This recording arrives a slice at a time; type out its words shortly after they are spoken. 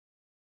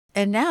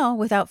And now,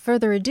 without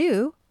further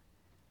ado,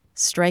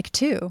 strike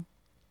two.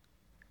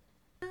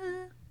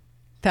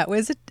 That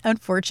was an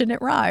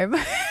unfortunate rhyme.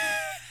 I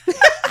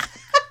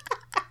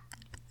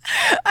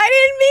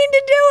didn't mean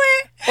to do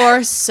it.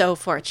 Or so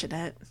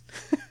fortunate.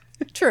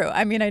 True.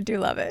 I mean, I do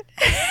love it.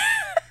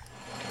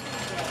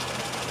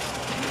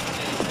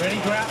 Ready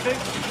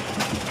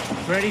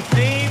graphics? Ready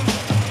theme?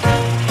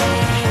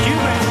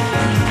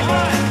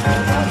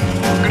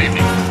 Good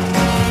evening.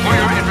 For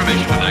your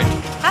information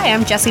tonight. Hi,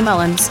 I'm Jesse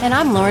Mullins. And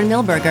I'm Lauren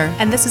Milberger.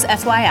 And this is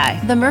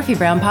FYI, the Murphy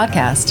Brown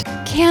Podcast.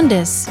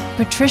 Candace,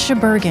 Patricia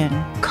Bergen.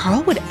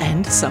 Carl would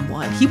end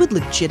someone. He would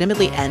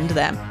legitimately end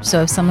them.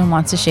 So if someone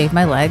wants to shave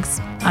my legs,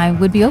 I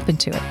would be open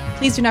to it.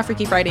 Please do not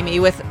Freaky Friday me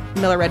with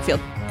Miller Redfield.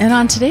 And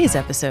on today's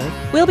episode,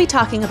 we'll be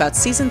talking about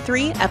Season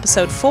 3,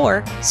 Episode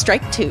 4,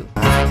 Strike 2.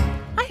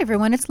 Hi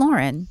everyone, it's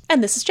Lauren.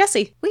 And this is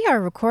Jesse. We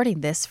are recording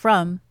this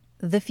from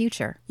the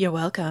future. You're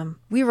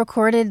welcome. We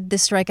recorded the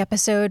strike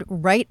episode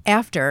right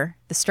after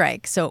the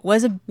strike, so it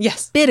was a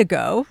bit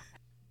ago.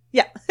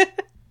 Yeah.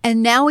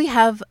 And now we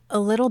have a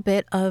little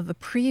bit of a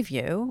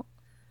preview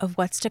of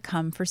what's to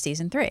come for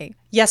Season 3.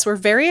 Yes, we're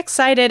very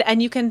excited,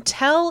 and you can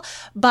tell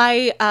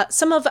by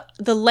some of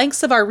the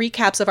lengths of our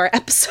recaps of our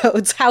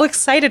episodes how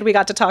excited we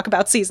got to talk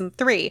about Season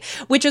 3,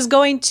 which is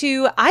going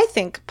to, I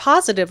think,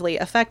 positively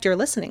affect your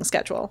listening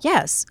schedule.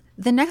 Yes.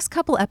 The next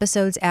couple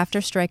episodes after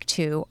Strike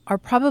 2 are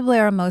probably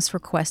our most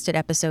requested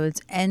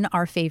episodes and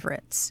our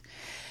favorites.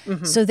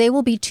 Mm-hmm. So they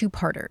will be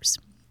two-parters.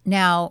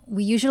 Now,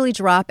 we usually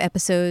drop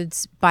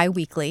episodes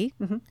bi-weekly,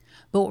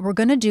 but what we're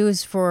going to do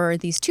is for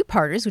these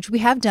two-parters, which we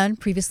have done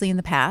previously in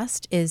the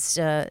past, is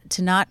to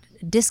not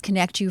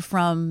disconnect you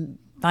from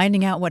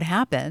finding out what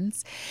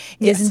happens,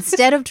 is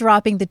instead of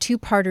dropping the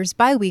two-parters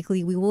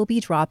bi-weekly, we will be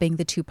dropping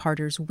the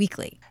two-parters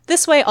weekly.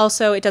 This way,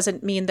 also, it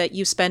doesn't mean that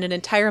you spend an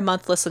entire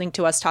month listening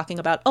to us talking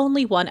about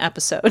only one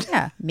episode.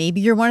 Yeah,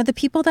 maybe you're one of the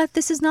people that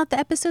this is not the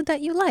episode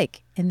that you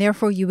like, and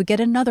therefore you would get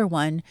another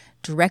one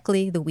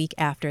directly the week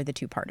after the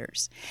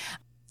two-parters.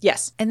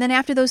 Yes. And then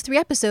after those 3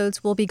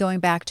 episodes, we'll be going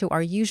back to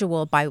our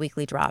usual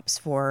bi-weekly drops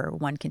for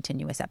one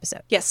continuous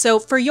episode. Yes. So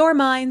for your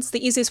minds,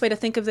 the easiest way to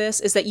think of this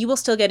is that you will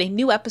still get a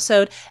new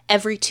episode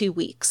every 2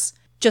 weeks.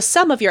 Just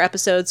some of your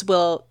episodes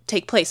will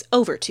take place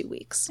over 2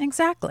 weeks.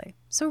 Exactly.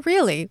 So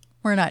really,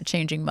 we're not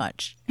changing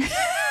much.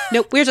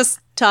 Nope. We're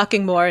just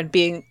talking more and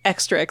being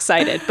extra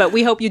excited. But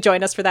we hope you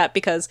join us for that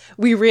because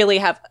we really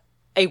have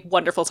a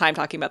wonderful time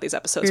talking about these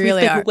episodes. We've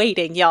been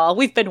waiting, y'all.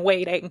 We've been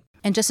waiting.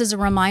 And just as a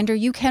reminder,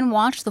 you can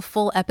watch the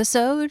full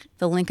episode.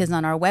 The link is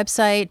on our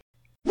website.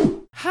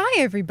 Hi,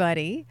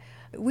 everybody.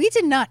 We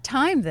did not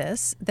time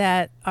this,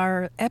 that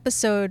our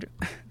episode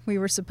we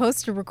were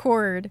supposed to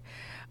record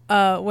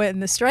when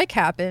the strike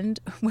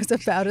happened was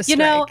about a strike. You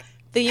know,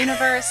 the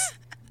universe,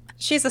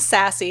 she's a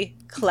sassy,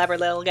 clever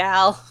little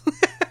gal.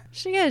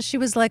 She is. She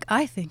was like,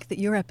 I think that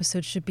your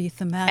episode should be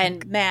thematic.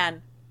 And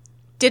man,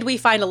 did we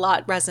find a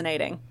lot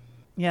resonating.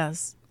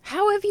 Yes.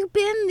 How have you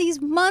been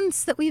these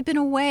months that we've been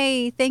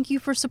away? Thank you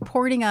for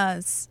supporting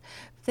us.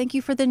 Thank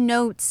you for the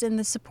notes and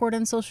the support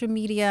on social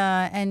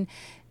media. And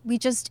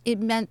it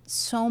meant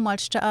so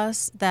much to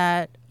us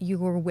that you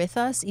were with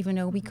us, even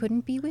though we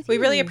couldn't be with you. We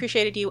really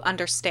appreciated you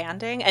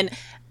understanding and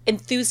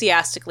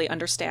enthusiastically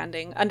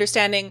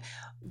understanding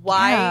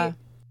why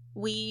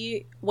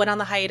we went on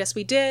the hiatus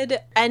we did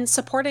and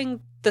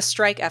supporting the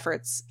strike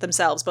efforts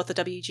themselves, both the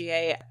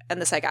WGA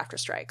and the SAG-AFTRA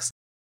strikes.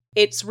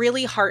 It's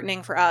really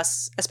heartening for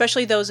us,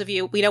 especially those of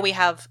you, we know we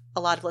have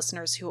a lot of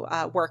listeners who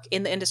work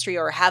in the industry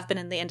or have been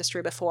in the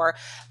industry before,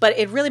 but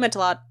it really meant a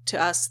lot to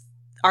us,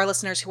 our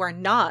listeners who are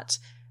not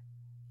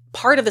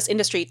part of this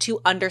industry, to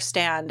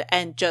understand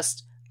and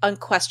just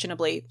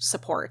unquestionably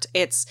support.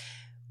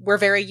 We're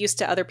very used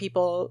to other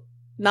people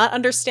not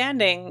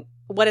understanding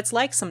what it's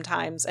like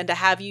sometimes, and to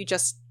have you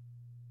just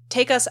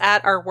take us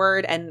at our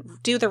word and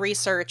do the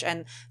research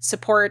and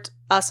support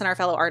us and our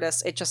fellow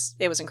artists.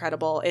 It was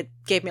incredible. It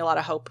gave me a lot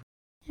of hope.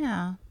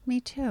 Yeah, me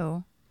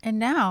too. And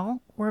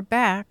now we're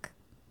back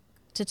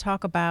to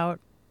talk about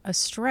a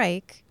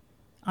strike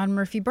on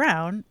Murphy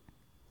Brown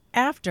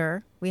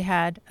after we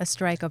had a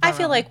strike of our I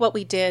feel own. like what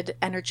we did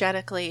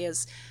energetically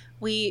is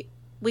we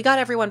got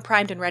everyone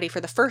primed and ready for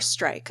the first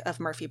strike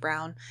of Murphy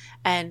Brown.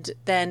 And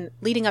then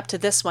leading up to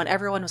this one,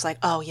 everyone was like,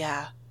 oh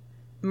yeah,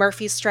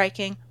 Murphy's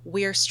striking,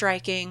 we're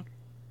striking.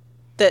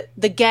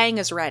 The gang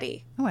is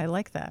ready. Oh, I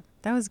like that.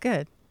 That was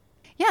good.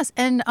 Yes,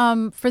 and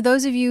for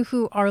those of you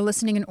who are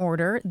listening in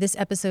order, this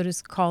episode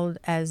is called,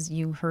 as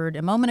you heard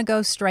a moment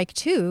ago, Strike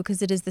 2,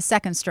 because it is the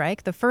second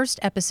strike. The first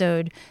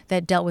episode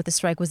that dealt with the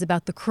strike was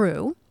about the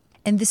crew.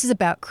 And this is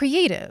about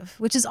creative,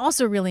 which is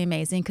also really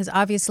amazing because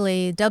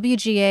obviously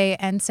WGA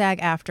and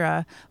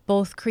SAG-AFTRA,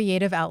 both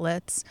creative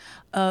outlets,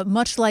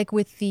 much like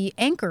with the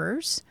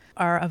anchors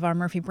of our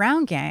Murphy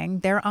Brown gang,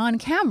 they're on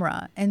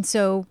camera. And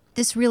so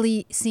this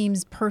really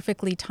seems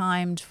perfectly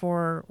timed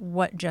for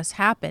what just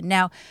happened.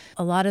 Now,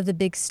 a lot of the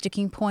big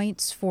sticking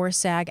points for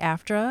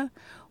SAG-AFTRA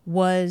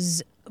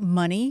was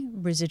money,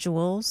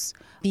 residuals,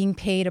 being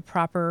paid a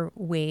proper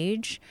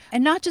wage,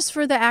 and not just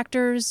for the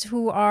actors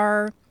who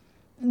are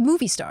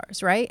movie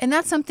stars, right? And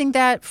that's something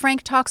that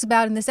Frank talks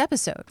about in this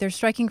episode. They're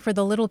striking for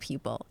the little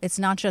people. It's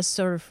not just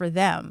sort of for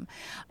them.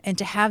 And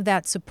to have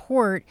that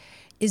support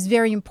is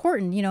very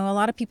important. You know, a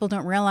lot of people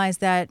don't realize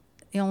that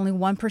only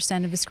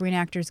 1% of the Screen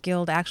Actors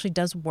Guild actually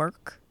does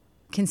work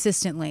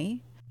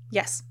consistently.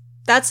 Yes.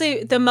 That's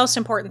the most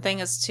important thing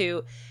is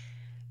to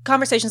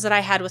conversations that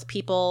I had with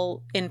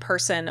people in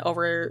person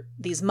over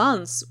these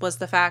months was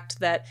the fact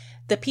that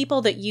the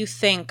people that you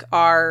think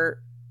are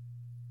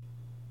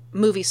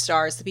movie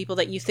stars, the people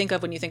that you think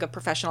of when you think of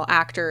professional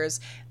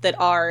actors that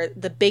are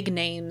the big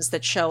names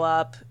that show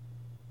up,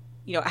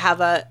 you know,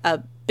 have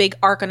a big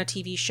arc on a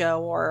TV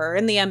show or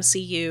in the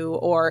MCU,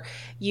 or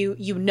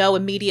you know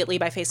immediately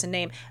by face and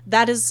name,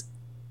 that is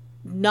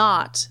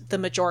not the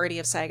majority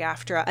of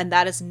SAG-AFTRA, and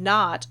that is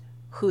not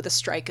who the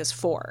strike is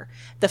for.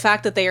 The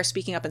fact that they are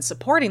speaking up and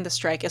supporting the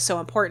strike is so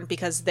important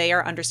because they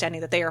are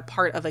understanding that they are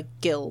part of a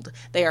guild,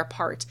 they are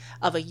part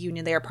of a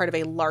union, they are part of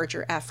a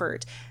larger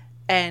effort.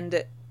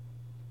 And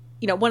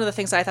you know, one of the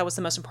things that I thought was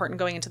the most important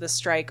going into this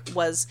strike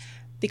was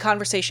the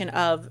conversation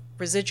of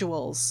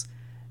residuals.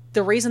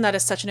 The reason that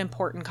is such an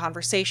important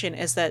conversation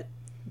is that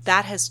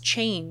has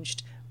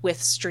changed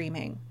with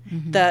streaming.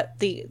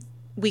 Mm-hmm.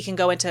 We can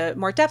go into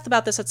more depth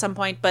about this at some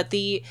point, but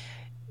the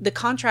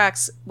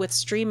contracts with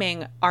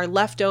streaming are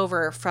left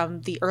over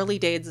from the early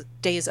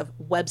days of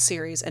web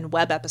series and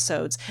web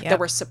episodes that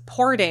were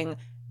supporting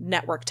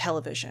network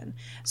television.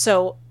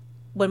 So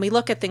when we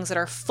look at things that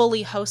are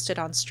fully hosted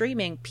on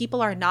streaming,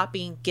 people are not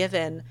being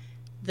given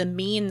the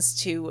means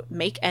to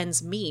make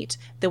ends meet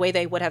the way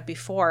they would have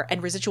before,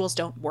 and residuals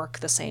don't work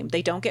the same.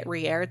 They don't get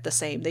re-aired the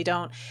same.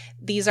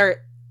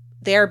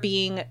 They're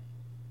being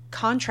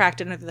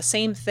contracted under the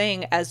same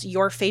thing as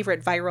your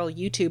favorite viral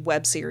YouTube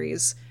web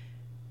series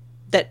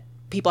that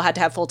people had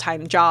to have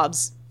full-time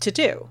jobs to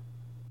do.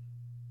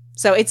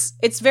 So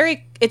it's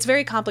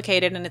very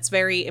complicated, and it's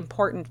very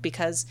important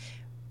because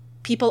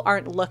people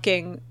aren't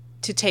looking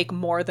to take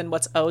more than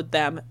what's owed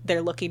them.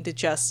 They're looking to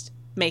just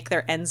make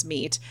their ends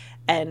meet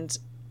and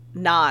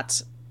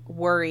not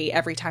worry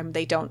every time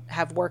they don't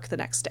have work the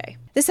next day.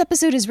 This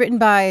episode is written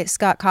by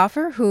Scott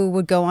Coffer, who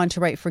would go on to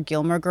write for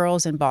Gilmore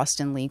Girls and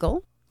Boston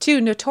Legal. Two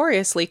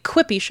notoriously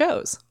quippy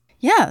shows.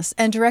 Yes,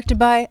 and directed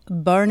by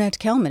Barnett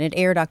Kellman. It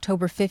aired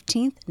October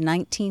 15th,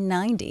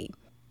 1990.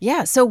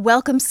 Yeah, so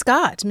welcome,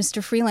 Scott,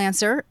 Mr.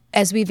 Freelancer.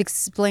 As we've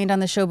explained on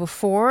the show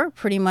before,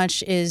 pretty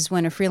much is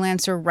when a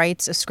freelancer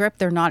writes a script,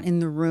 they're not in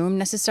the room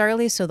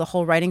necessarily, so the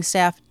whole writing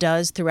staff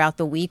does throughout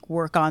the week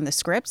work on the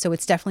script, so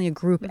it's definitely a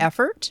group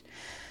effort.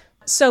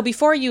 So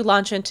before you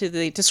launch into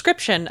the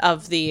description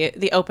of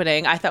the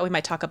opening, I thought we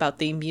might talk about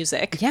the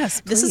music.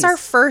 Yes, please. This is our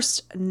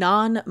first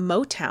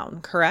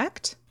non-Motown,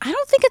 correct? I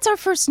don't think it's our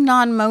first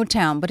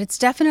non-Motown, but it's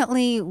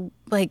definitely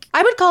like...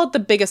 I would call it the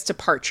biggest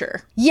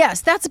departure.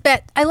 Yes,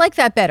 I like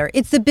that better.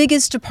 It's the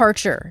biggest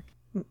departure.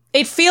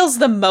 It feels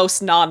the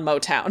most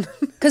non-Motown.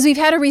 Because we've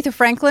had Aretha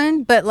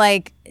Franklin, but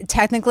like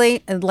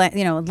technically,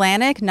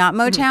 Atlantic, not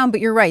Motown. Mm-hmm. But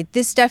you're right.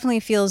 This definitely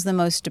feels the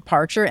most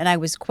departure. And I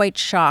was quite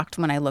shocked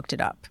when I looked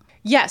it up.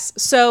 Yes.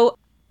 So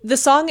the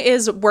song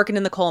is Working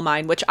in the Coal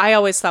Mine, which I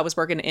always thought was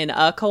working in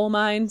a coal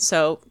mine.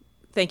 So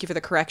thank you for the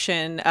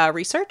correction,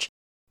 research.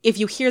 If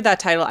you hear that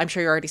title, I'm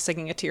sure you're already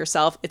singing it to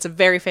yourself. It's a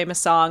very famous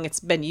song. It's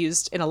been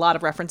used in a lot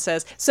of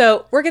references.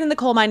 So Working in the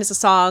Coal Mine is a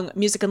song,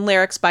 music and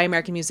lyrics by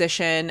American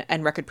musician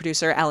and record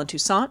producer Allen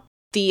Toussaint.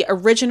 The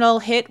original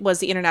hit was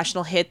the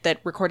international hit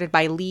that recorded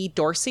by Lee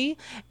Dorsey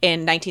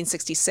in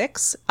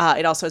 1966.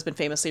 It also has been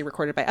famously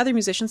recorded by other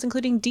musicians,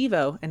 including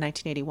Devo in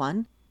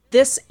 1981.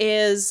 This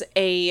is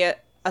a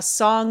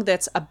song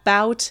that's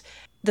about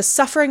the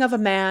suffering of a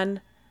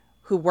man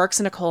who works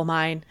in a coal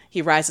mine.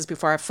 He rises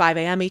before 5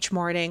 a.m. each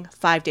morning,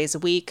 5 days a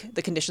week.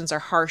 The conditions are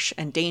harsh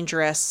and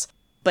dangerous,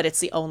 but it's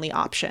the only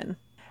option.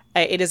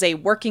 It is a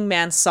working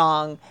man's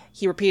song.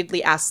 He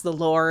repeatedly asks the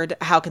Lord,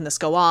 how can this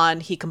go on?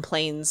 He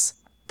complains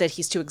that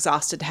he's too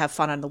exhausted to have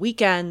fun on the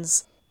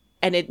weekends.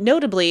 And it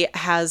notably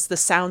has the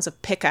sounds of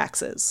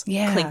pickaxes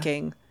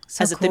clinking.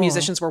 So as if the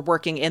musicians were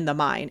working in the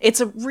mine. It's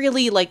a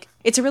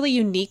really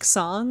unique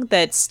song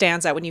that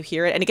stands out when you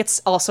hear it, and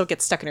it also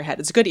gets stuck in your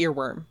head. It's a good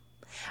earworm.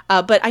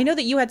 But I know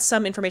that you had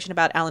some information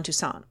about Allen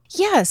Toussaint.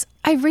 Yes,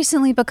 I've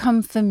recently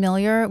become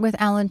familiar with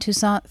Allen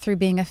Toussaint through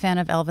being a fan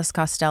of Elvis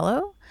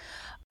Costello,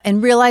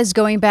 and realized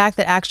going back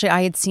that actually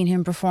I had seen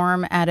him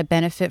perform at a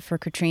benefit for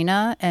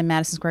Katrina at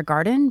Madison Square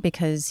Garden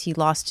because he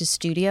lost his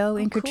studio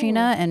in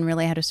Katrina and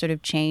really had to sort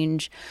of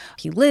change.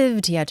 He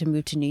had to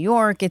move to New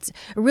York. It's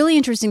a really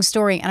interesting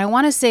story. And I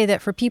want to say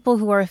that for people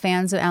who are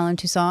fans of Allen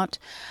Toussaint,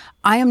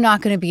 I am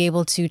not going to be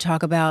able to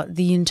talk about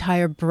the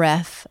entire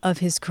breadth of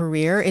his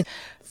career.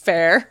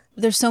 Fair.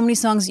 There's so many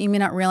songs that you may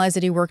not realize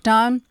that he worked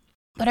on,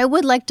 but I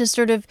would like to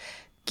sort of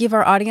give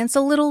our audience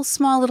a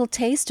small little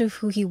taste of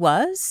who he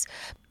was.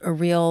 A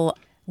real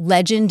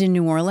legend in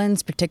New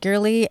Orleans,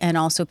 particularly, and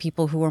also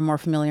people who are more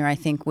familiar, I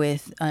think,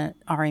 with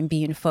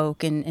R&B and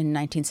folk in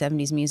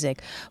 1970s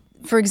music.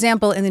 For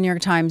example, in the New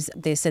York Times,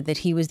 they said that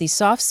he was the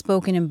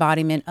soft-spoken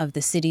embodiment of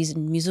the city's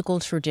musical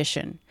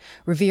tradition,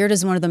 revered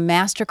as one of the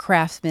master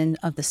craftsmen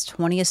of the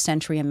 20th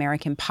century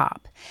American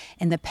pop,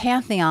 and the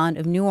pantheon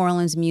of New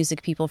Orleans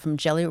music people from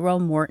Jelly Roll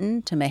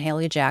Morton to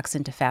Mahalia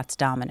Jackson to Fats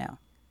Domino.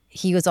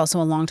 He was also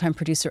a longtime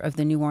producer of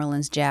the New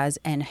Orleans Jazz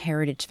and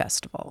Heritage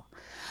Festival.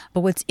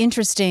 But what's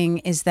interesting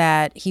is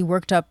that he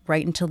worked up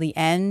right until the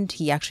end.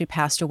 He actually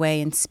passed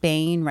away in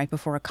Spain right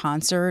before a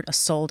concert, a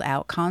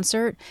sold-out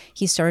concert.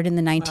 He started in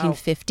the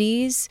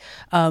 1950s,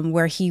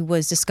 where he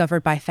was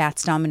discovered by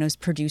Fats Domino's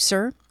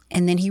producer.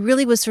 And then he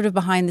really was sort of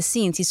behind the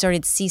scenes. He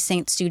started C.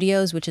 Saint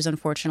Studios, which is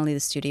unfortunately the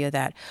studio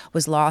that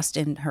was lost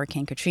in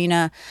Hurricane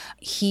Katrina.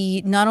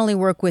 He not only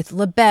worked with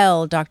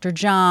LaBelle, Dr.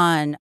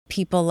 John,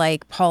 people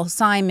like Paul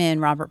Simon,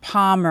 Robert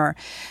Palmer.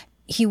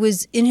 He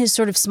was in his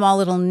sort of small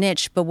little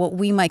niche, but what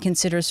we might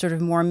consider sort of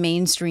more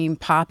mainstream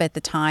pop at the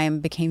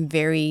time became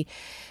very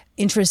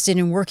interested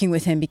in working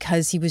with him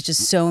because he was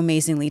just so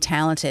amazingly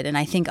talented. And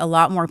I think a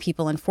lot more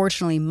people,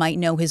 unfortunately, might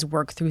know his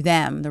work through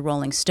them. The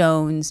Rolling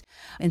Stones.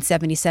 In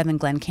 1977,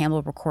 Glenn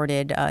Campbell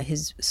recorded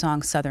his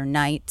song Southern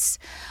Nights.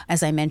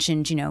 As I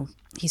mentioned,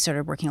 he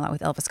started working a lot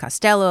with Elvis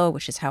Costello,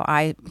 which is how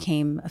I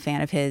became a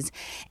fan of his.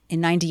 In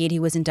 1998, he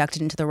was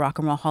inducted into the Rock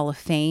and Roll Hall of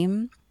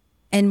Fame.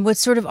 And what's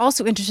sort of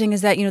also interesting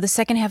is that, the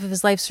second half of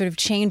his life sort of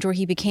changed where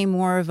he became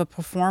more of a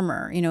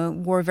performer,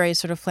 wore very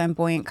sort of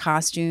flamboyant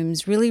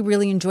costumes, really,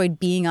 really enjoyed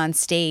being on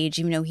stage,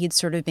 even though he'd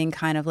sort of been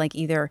kind of like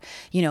either,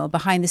 a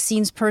behind the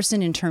scenes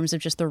person in terms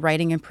of just the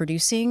writing and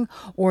producing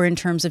or in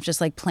terms of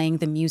just like playing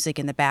the music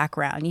in the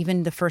background.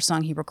 Even the first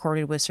song he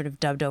recorded was sort of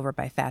dubbed over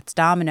by Fats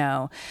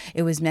Domino.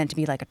 It was meant to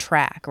be like a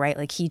track, right?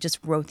 Like he just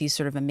wrote these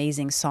sort of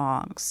amazing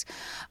songs.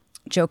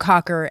 Joe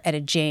Cocker, Etta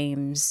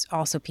James,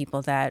 also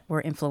people that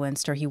were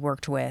influenced or he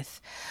worked with.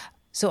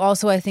 So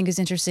also I think is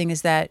interesting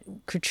is that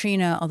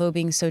Katrina, although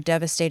being so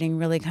devastating,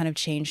 really kind of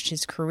changed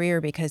his career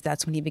because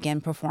that's when he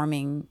began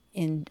performing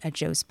at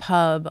Joe's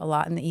Pub a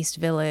lot in the East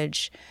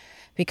Village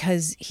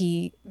because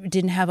he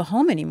didn't have a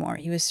home anymore.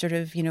 He was sort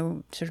of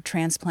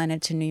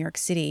transplanted to New York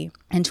City.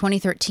 In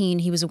 2013,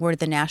 he was awarded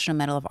the National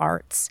Medal of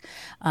Arts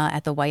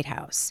at the White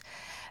House.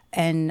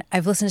 And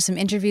I've listened to some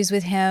interviews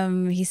with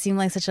him. He seemed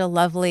like such a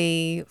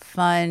lovely,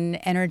 fun,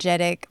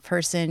 energetic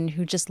person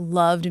who just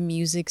loved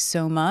music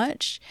so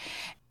much.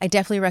 I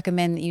definitely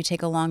recommend that you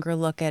take a longer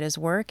look at his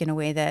work in a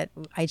way that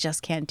I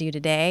just can't do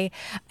today.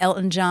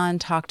 Elton John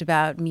talked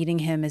about meeting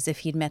him as if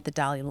he'd met the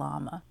Dalai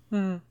Lama.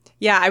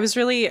 Yeah, I was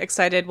really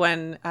excited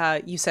when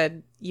you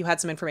said you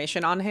had some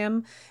information on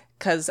him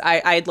because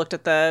I had looked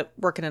at the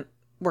working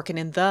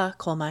in the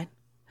coal mine.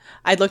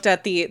 I'd looked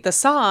at the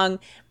song.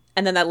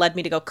 And then that led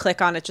me to go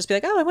click on it, just be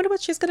like, oh, I wonder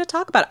what she's going to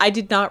talk about. I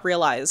did not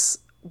realize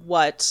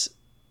what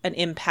an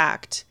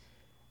impact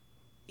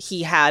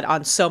he had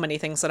on so many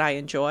things that I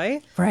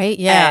enjoy. Right,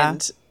 yeah.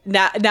 And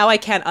now I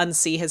can't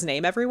unsee his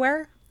name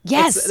everywhere.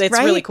 Yes, it's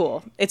right? really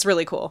cool. It's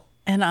really cool.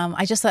 And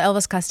I just saw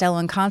Elvis Costello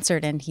in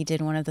concert, and he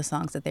did one of the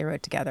songs that they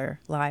wrote together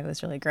live. It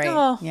was really great.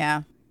 Oh.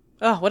 Yeah.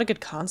 Oh, what a good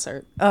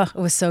concert. Oh, it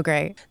was so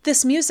great.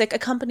 This music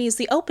accompanies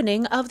the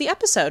opening of the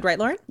episode, right,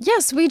 Lauren?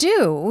 Yes, we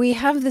do. We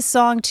have this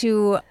song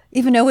to,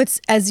 even though it's,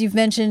 as you've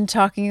mentioned,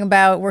 talking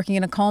about working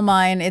in a coal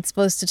mine, it's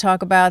supposed to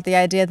talk about the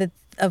idea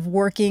of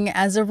working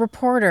as a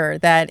reporter,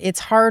 that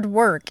it's hard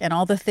work and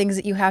all the things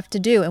that you have to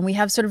do. And we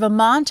have sort of a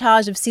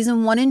montage of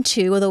season 1 and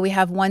 2, although we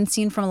have one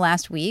scene from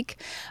last week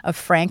of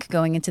Frank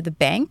going into the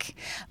bank.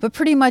 But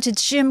pretty much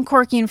it's Jim,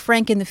 Corky, and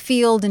Frank in the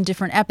field in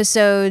different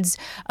episodes.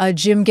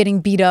 Jim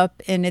getting beat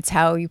up, and it's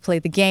how you play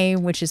the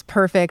game, which is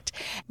perfect.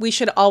 We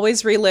should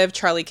always relive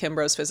Charlie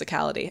Kimbrough's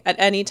physicality at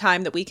any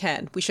time that we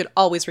can. We should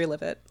always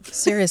relive it.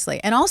 Seriously.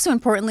 And also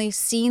importantly,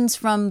 scenes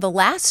from the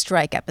last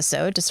strike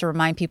episode, just to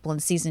remind people in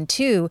season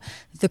 2,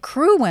 the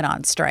crew went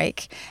on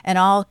strike and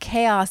all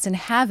chaos and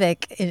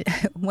havoc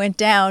went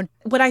down.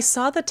 When I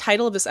saw the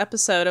title of this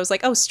episode, I was like,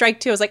 oh, strike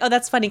 2. I was like, oh,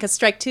 that's funny because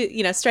strike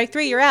 2, strike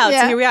 3, you're out.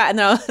 Yeah. So here we are. And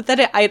then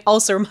it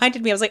also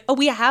reminded me, I was like, oh,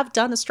 we have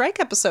done a strike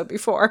episode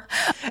before.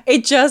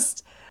 It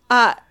just,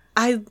 I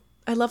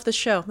love this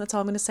show. That's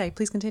all I'm going to say.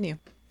 Please continue.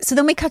 So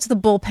then we cut to the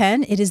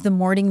bullpen. It is the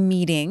morning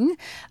meeting.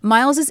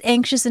 Miles is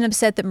anxious and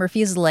upset that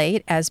Murphy is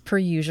late, as per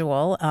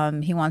usual.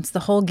 He wants the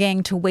whole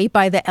gang to wait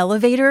by the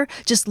elevator,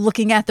 just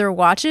looking at their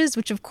watches,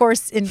 which, of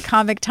course, in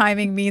comic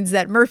timing means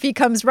that Murphy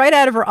comes right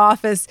out of her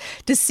office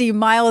to see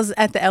Miles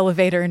at the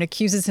elevator and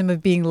accuses him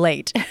of being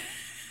late.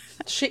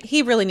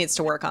 He really needs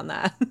to work on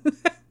that.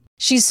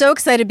 She's so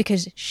excited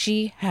because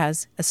she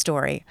has a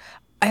story.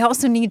 I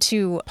also need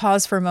to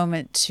pause for a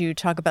moment to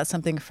talk about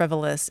something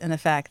frivolous in the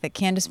fact that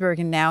Candice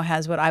Bergen now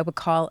has what I would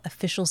call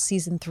official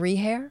season 3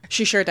 hair.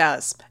 She sure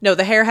does. No,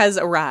 the hair has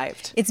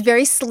arrived. It's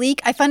very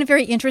sleek. I find it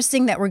very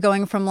interesting that we're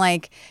going from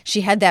she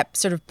had that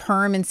sort of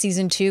perm in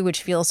season 2,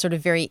 which feels sort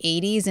of very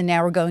 80s, and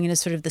now we're going into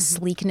sort of the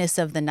sleekness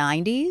of the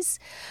 90s.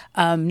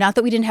 Not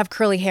that we didn't have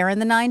curly hair in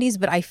the 90s,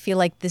 but I feel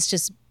like this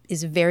just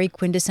is a very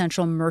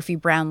quintessential Murphy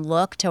Brown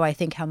look to, I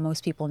think, how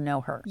most people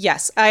know her.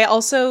 Yes.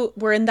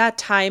 We're in that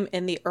time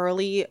in the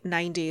early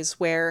 90s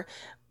where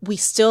we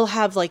still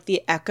have like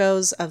the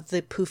echoes of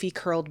the poofy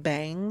curled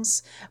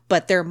bangs,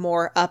 but they're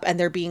more up and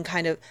they're being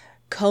kind of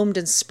combed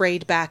and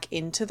sprayed back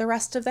into the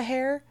rest of the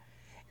hair.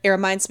 It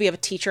reminds me of a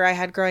teacher I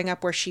had growing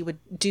up where she would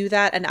do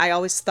that. And I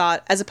always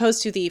thought, as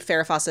opposed to the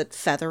Farrah Fawcett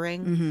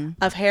feathering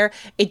of hair,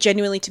 it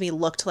genuinely to me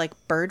looked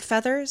like bird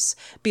feathers,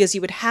 because you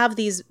would have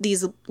these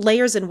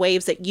layers and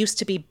waves that used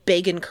to be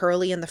big and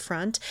curly in the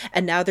front.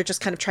 And now they're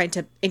just kind of trying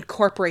to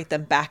incorporate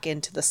them back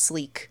into the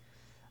sleek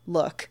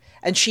look.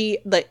 And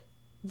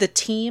the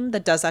team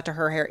that does that to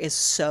her hair is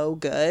so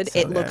good.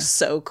 It looks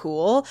so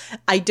cool.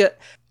 I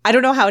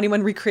don't know how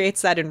anyone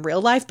recreates that in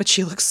real life, but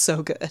she looks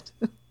so good.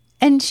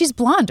 And she's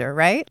blonder,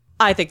 right?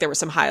 I think there were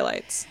some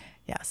highlights.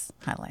 Yes,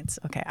 highlights.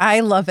 Okay. I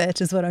love it,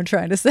 is what I'm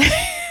trying to say.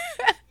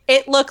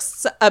 It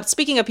looks,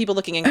 speaking of people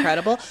looking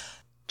incredible,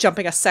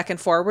 jumping a second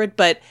forward,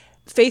 but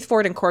Faith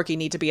Ford and Corky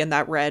need to be in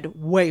that red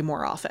way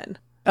more often.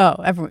 Oh,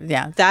 everyone,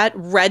 yeah. That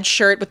red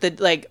shirt with the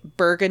like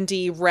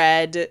burgundy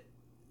red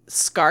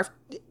scarf,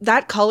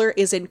 that color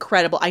is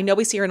incredible. I know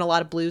we see her in a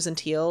lot of blues and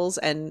teals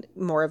and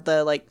more of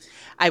the, like,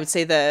 I would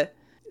say the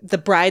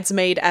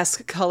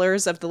bridesmaid-esque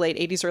colors of the late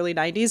 80s, early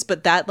 90s,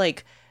 but that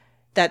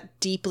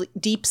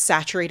deep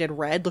saturated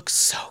red looks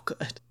so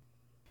good.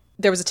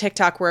 There was a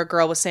TikTok where a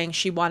girl was saying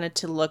she wanted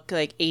to look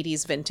like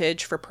 80s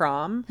vintage for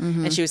prom,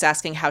 and she was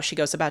asking how she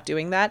goes about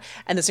doing that.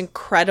 And this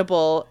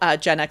incredible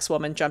Gen X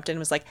woman jumped in and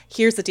was like,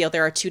 here's the deal.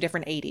 There are two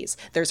different 80s.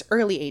 There's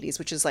early 80s,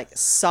 which is like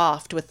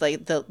soft with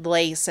like the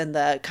lace and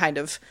the kind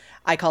of,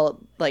 I call it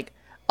like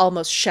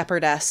almost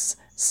shepherdess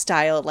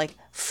style, like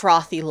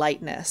frothy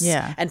lightness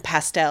and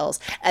pastels.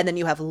 And then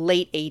you have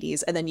late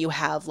 80s, and then you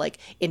have like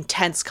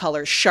intense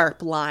colors,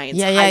 sharp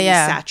lines, highly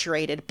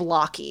saturated,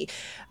 blocky.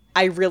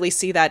 I really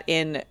see that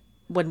in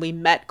when we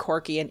met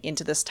Corky and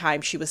into this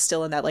time, she was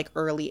still in that like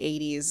early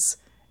 80s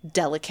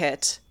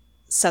delicate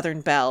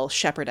Southern Belle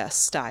shepherdess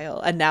style.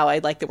 And now I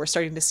like that we're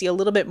starting to see a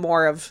little bit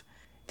more of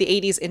the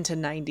 80s into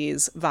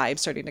 90s vibe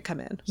starting to come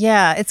in.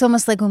 Yeah, it's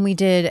almost like when we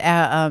did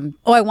I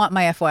Want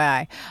My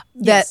FYI.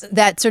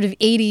 That sort of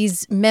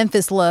 80s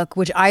Memphis look,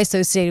 which I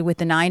associated with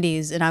the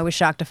 90s, and I was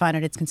shocked to find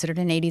out it's considered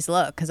an 80s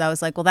look, because I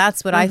was like, well,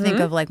 that's what I think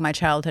of like my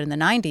childhood in the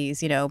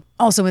 90s, you know,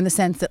 also in the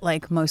sense that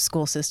like most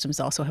school systems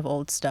also have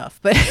old stuff.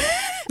 But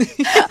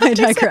I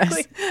digress.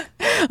 Exactly.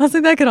 I was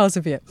like, that could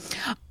also be it.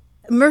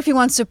 Murphy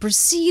wants to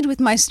proceed with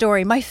my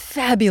story, my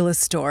fabulous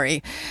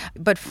story.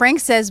 But Frank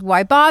says,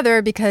 why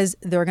bother? Because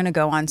they're going to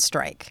go on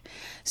strike.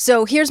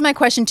 So here's my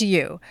question to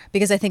you,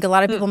 because I think a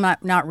lot of people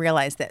might not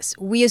realize this.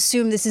 We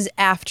assume this is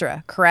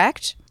AFTRA,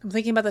 correct? I'm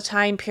thinking about the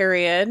time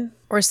period.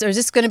 Or is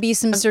this going to be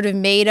some sort of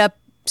made up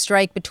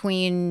strike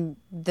between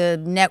the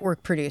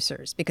network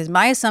producers? Because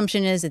my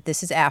assumption is that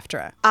this is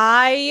AFTRA.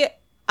 I'm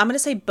going to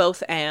say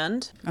both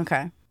and.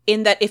 Okay.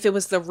 In that if it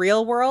was the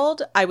real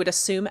world, I would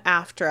assume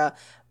AFTRA.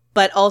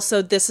 But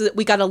also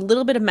we got a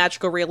little bit of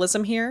magical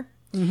realism here.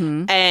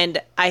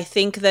 And I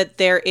think that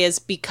there is,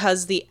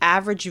 because the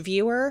average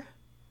viewer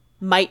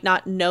might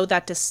not know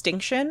that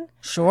distinction.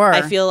 Sure.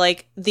 I feel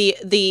like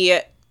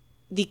the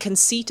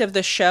conceit of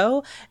the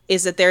show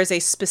is that there's a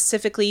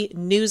specifically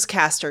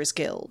newscasters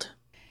guild.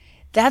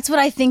 That's what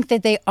I think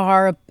that they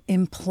are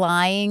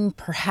implying,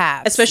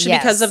 perhaps. Especially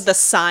because of the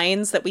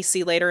signs that we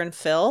see later in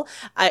Phil's.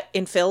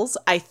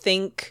 I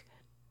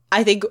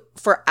think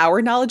for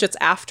our knowledge, it's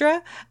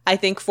AFTRA. I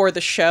think for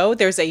the show,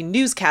 there's a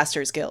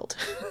newscasters guild.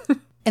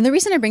 And the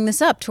reason I bring this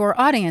up to our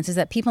audience is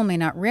that people may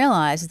not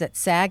realize that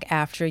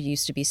SAG-AFTRA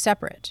used to be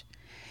separate.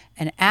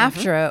 And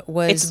AFTRA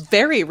was... It's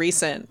very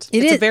recent.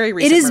 It's a very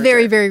recent It is merger.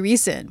 very, very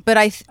recent. But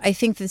I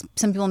think that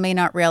some people may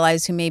not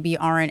realize, who maybe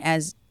aren't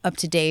as up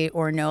to date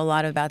or know a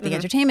lot about the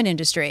entertainment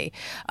industry.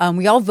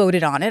 We all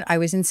voted on it. I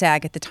was in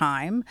SAG at the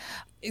time.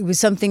 It was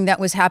something that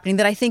was happening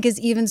that I think is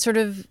even sort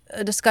of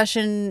a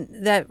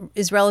discussion that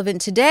is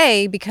relevant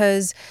today,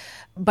 because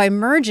by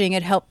merging,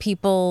 it helped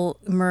people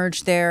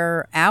merge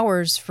their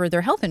hours for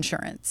their health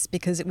insurance,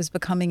 because it was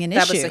becoming an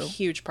issue. That was a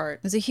huge part.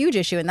 It was a huge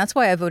issue. And that's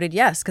why I voted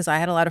yes, because I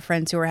had a lot of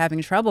friends who were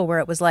having trouble where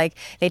it was like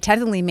they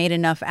technically made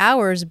enough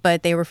hours,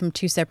 but they were from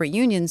two separate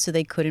unions, so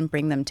they couldn't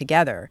bring them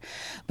together.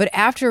 But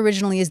AFTRA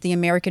originally is the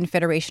American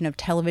Federation of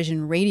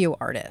Television Radio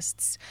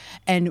Artists.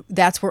 And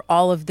that's where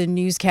all of the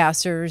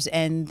newscasters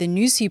and the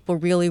news people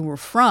really were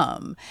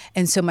from.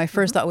 And so my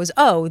first thought was,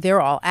 oh, they're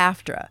all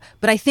AFTRA.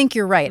 But I think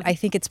you're right. I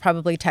think it's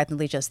probably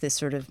technically just this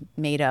sort of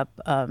made up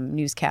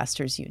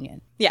newscasters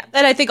union. Yeah.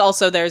 And I think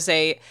also there's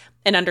an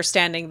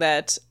understanding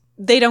that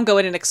they don't go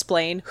in and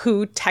explain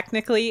who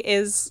technically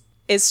is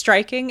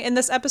striking in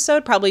this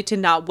episode, probably to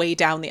not weigh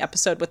down the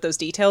episode with those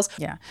details.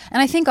 Yeah.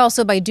 And I think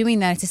also by doing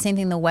that, it's the same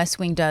thing the West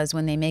Wing does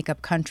when they make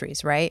up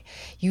countries, right?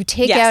 You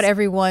take out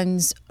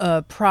everyone's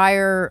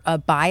prior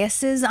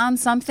biases on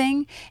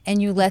something,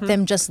 and you let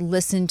them just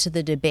listen to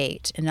the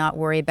debate and not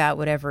worry about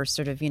whatever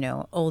sort of,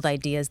 old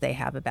ideas they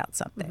have about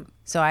something.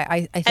 So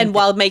I think and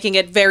while making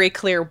it very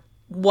clear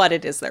what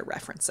it is they're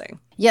referencing.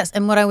 Yes,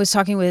 and what I was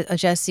talking with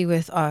Jesse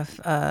with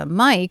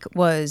Mike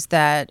was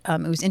that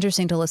it was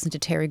interesting to listen to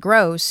Terry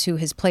Gross, who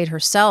has played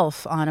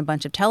herself on a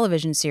bunch of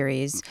television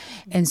series.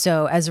 And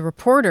so as a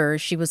reporter,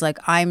 she was like,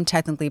 I'm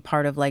technically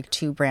part of like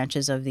two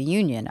branches of the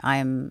union.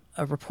 I'm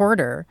a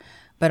reporter,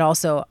 but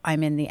also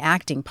I'm in the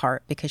acting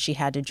part because she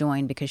had to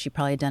join because she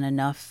probably done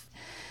enough.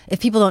 If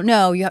people don't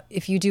know,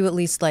 if you do at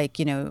least like,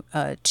 2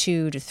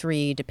 to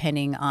 3,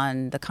 depending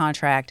on the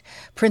contract,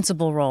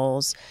 principal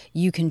roles,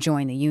 you can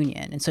join the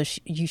union. And so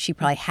she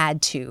probably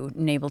had to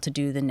and able to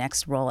do the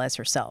next role as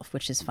herself,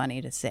 which is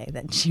funny to say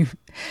that she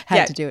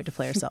had to do it to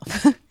play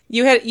herself.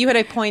 You had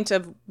a point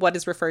of what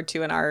is referred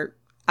to in our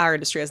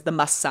industry as the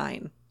must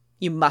sign.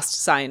 You must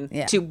sign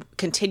to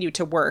continue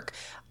to work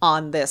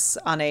on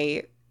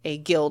a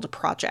guild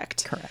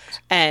project.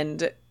 Correct.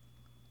 And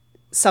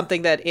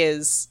something that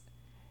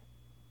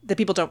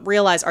people don't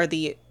realize are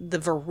the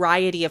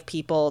variety of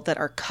people that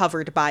are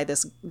covered by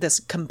this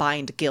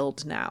combined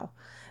guild now,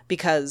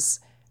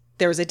 because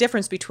there's a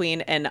difference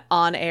between an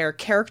on-air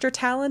character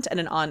talent and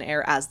an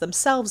on-air as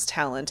themselves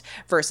talent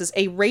versus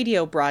a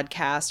radio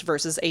broadcast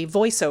versus a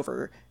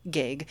voiceover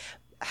gig.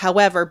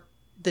 However,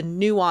 the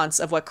nuance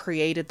of what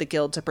created the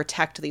guild to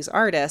protect these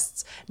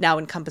artists now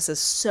encompasses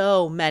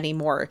so many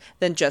more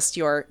than just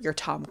your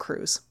Tom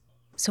Cruise.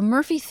 So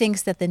Murphy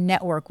thinks that the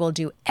network will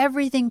do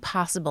everything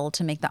possible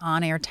to make the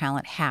on-air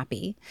talent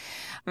happy.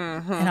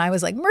 Mm-hmm. And I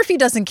was like, Murphy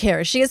doesn't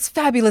care. She has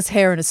fabulous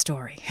hair and a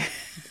story.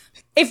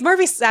 If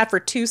Murphy sat for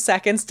 2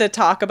 seconds to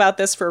talk about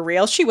this for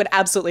real, she would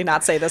absolutely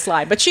not say this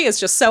line. But she is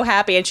just so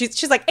happy. And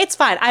she's like, it's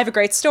fine. I have a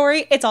great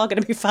story. It's all going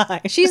to be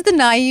fine. She's the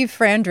naive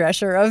Fran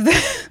Drescher of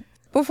the...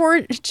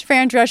 Before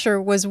Fran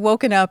Drescher was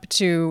woken up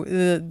to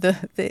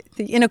the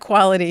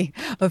inequality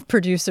of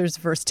producers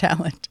versus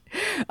talent.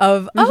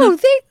 Of,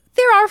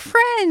 they're our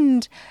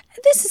friend.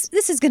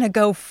 This is going to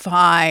go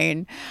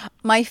fine.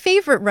 My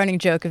favorite running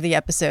joke of the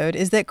episode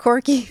is that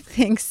Corky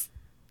thinks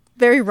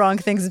very wrong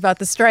things about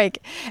the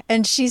strike.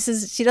 And she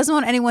says she doesn't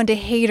want anyone to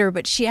hate her,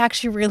 but she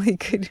actually really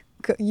could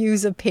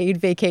use a paid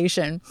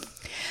vacation.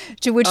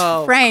 To which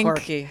Frank,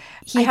 Corky.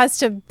 He has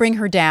to bring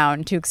her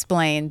down to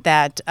explain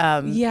that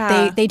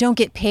they don't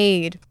get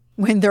paid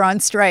when they're on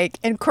strike.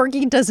 And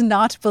Corky does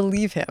not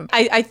believe him.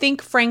 I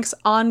think Frank's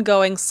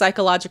ongoing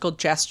psychological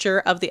gesture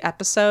of the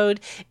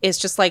episode is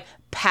just like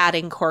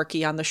patting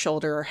Corky on the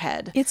shoulder or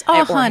head. It's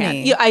all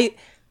honey. Yeah,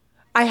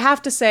 I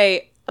have to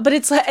say, but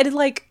it's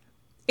like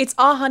it's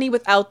all honey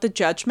without the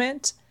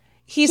judgment.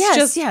 He's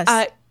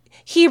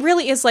he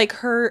really is like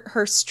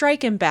her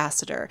strike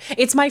ambassador.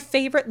 It's my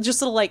favorite,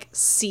 just little like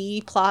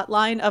C plot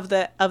line of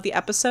the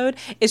episode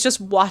is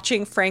just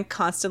watching Frank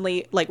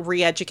constantly like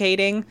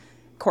re-educating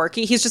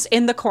Corky. He's just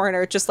in the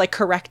corner, just like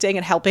correcting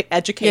and helping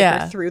educate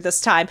her through this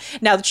time.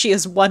 Now that she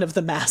is one of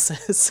the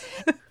masses,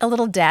 a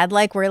little dad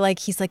like where like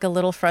he's like a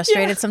little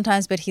frustrated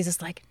sometimes, but he's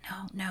just like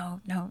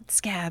no,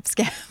 scab.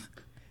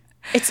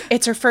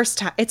 It's her first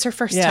time. It's her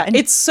first time.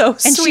 It's so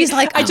sweet. And she's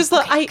like,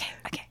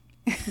 okay.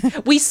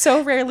 We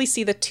so rarely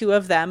see the two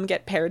of them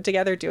get paired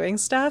together doing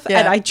stuff. Yeah.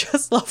 And I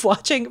just love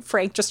watching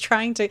Frank just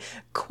trying to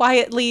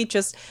quietly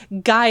just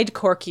guide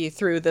Corky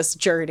through this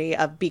journey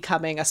of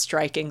becoming a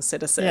striking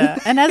citizen. Yeah.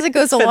 And as it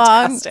goes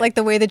along, like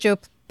the way that Joe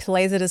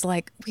plays it is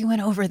like, we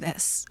went over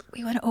this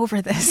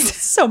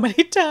so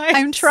many times.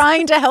 I'm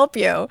trying to help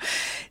you.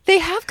 They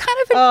have kind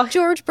of a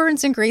George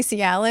Burns and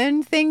Gracie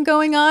Allen thing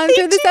going on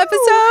through this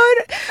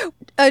episode.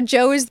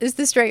 Joe is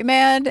the straight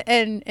man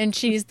and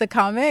she's the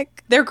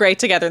comic. They're great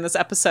together in this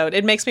episode.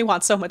 It makes me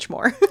want so much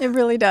more. It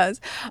really does.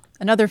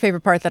 Another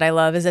favorite part that I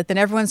love is that then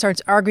everyone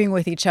starts arguing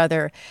with each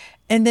other.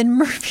 And then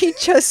Murphy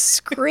just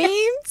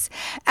screams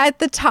at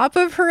the top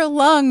of her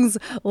lungs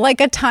like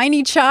a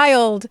tiny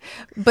child,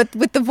 but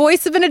with the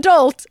voice of an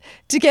adult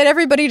to get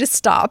everybody to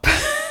stop.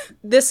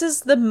 This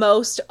is the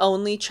most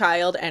only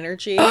child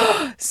energy,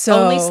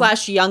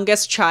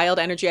 only/youngest child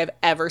energy I've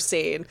ever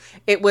seen.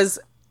 It was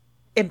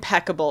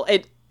impeccable.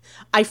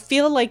 I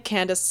feel like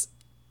Candace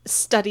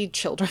studied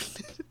children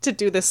to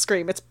do this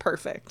scream. It's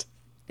perfect.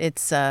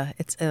 It's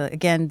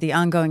again, the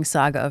ongoing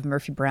saga of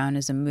Murphy Brown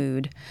is a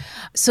mood.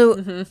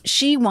 So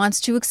she wants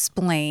to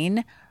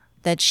explain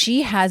that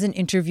she has an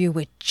interview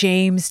with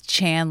James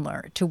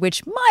Chandler, to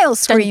which Miles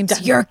screams, dun,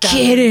 dun, "You're dun.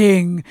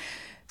 Kidding!"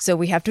 So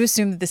we have to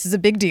assume that this is a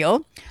big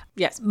deal.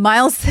 Yes.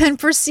 Miles then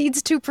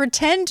proceeds to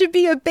pretend to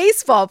be a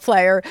baseball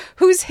player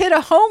who's hit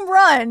a home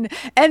run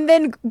and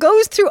then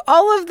goes through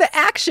all of the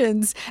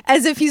actions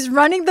as if he's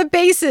running the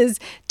bases,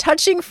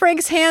 touching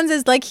Frank's hands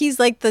as like he's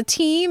like the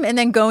team and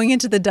then going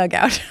into the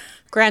dugout.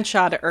 Grant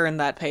Shaw to earn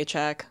that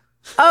paycheck.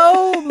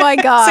 Oh my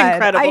God. It's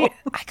incredible.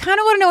 I kind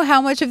of want to know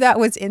how much of that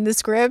was in the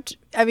script.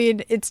 I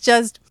mean, it's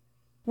just...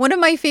 One of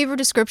my favorite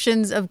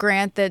descriptions of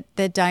Grant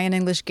that Diane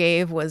English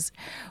gave was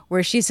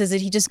where she says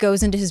that he just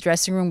goes into his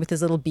dressing room with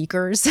his little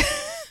beakers.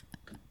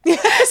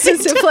 Yes,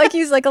 as if like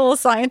he's like a little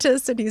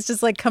scientist and he's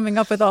just like coming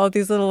up with all of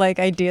these little like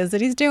ideas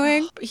that he's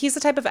doing. He's the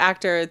type of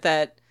actor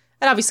that,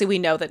 and obviously we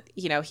know that,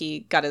 you know, he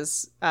got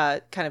his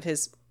kind of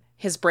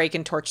his break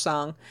in Torch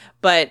Song,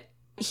 but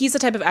he's the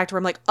type of actor where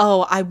I'm like,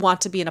 oh, I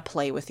want to be in a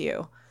play with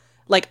you.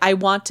 Like, I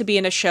want to be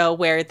in a show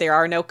where there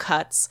are no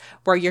cuts,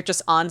 where you're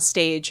just on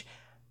stage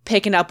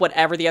picking up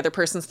whatever the other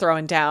person's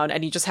throwing down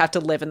and you just have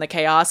to live in the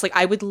chaos. Like,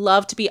 I would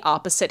love to be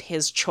opposite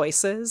his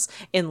choices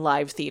in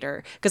live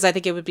theater because I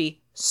think it would be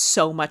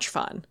so much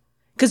fun.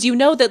 Because you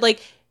know that,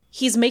 like,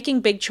 he's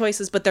making big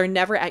choices, but they're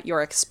never at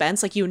your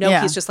expense. Like, you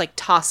know, he's just like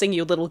tossing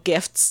you little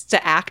gifts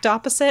to act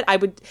opposite.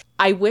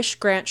 I wish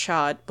Grant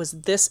Shaw was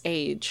this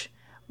age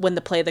when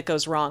The Play That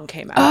Goes Wrong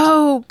came out.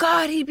 Oh,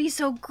 God, he'd be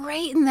so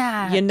great in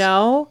that. You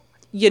know,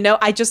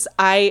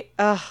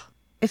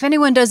 If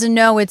anyone doesn't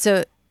know,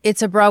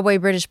 it's a Broadway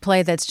British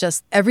play that's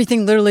just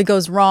everything literally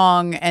goes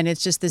wrong and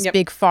it's just this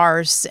big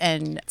farce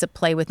and it's a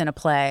play within a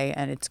play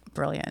and it's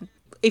brilliant.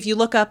 If you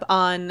look up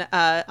on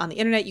the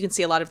internet, you can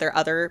see a lot of their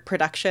other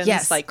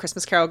productions, like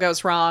Christmas Carol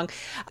Goes Wrong.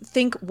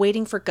 Think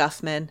Waiting for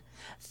Guffman.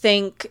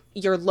 Think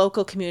your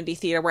local community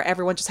theater where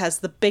everyone just has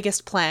the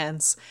biggest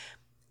plans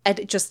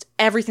and just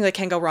everything that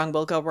can go wrong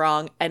will go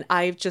wrong. And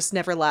I've just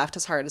never laughed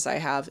as hard as I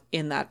have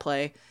in that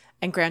play.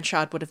 And Grant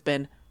Shaw would have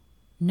been.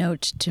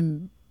 Note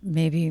to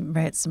maybe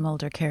write some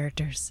older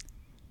characters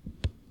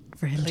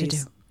for him to do.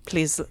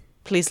 Please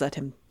let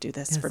him do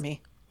this for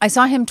me. I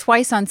saw him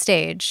twice on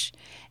stage.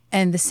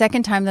 And the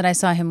second time that I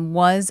saw him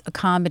was a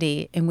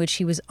comedy in which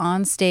he was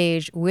on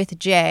stage with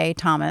Jay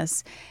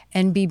Thomas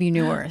and Bebe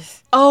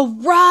Neuwirth. Oh,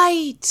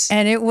 right.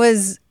 And it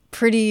was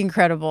pretty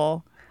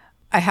incredible,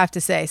 I have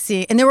to say.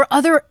 See, and there were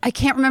other, I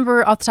can't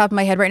remember off the top of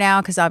my head right now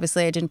because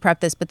obviously I didn't prep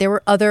this, but there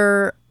were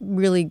other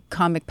really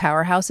comic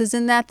powerhouses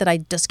in that I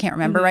just can't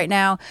remember right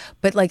now.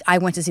 But like I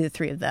went to see the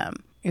three of them.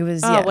 It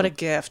was, what a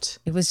gift.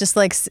 It was just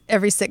like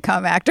every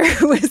sitcom actor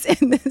who was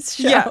in this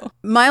show. Yeah.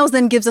 Miles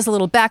then gives us a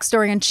little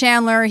backstory on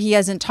Chandler. He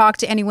hasn't talked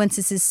to anyone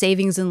since his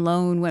savings and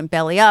loan went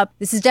belly up.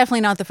 This is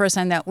definitely not the first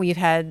time that we've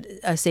had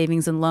a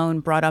savings and loan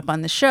brought up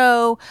on the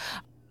show.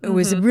 It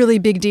was a really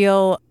big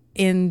deal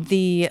in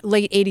the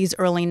late 80s,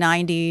 early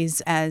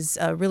 90s as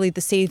really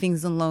the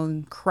savings and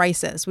loan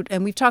crisis.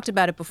 And we've talked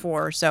about it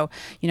before, so,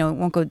 it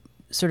won't go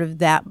sort of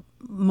that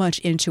much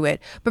into it.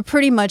 But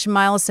pretty much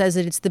Miles says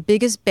that it's the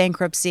biggest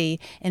bankruptcy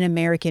in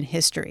American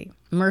history.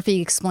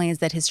 Murphy explains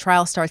that his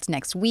trial starts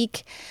next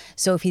week.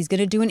 So if he's going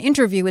to do an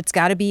interview, it's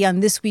got to be on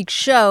this week's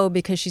show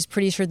because she's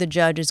pretty sure the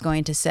judge is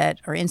going to set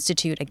or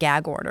institute a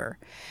gag order.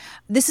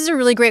 This is a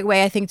really great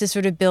way, I think, to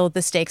sort of build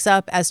the stakes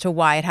up as to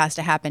why it has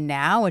to happen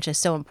now, which is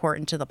so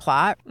important to the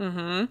plot.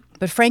 Mm-hmm.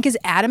 But Frank is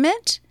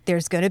adamant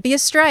there's going to be a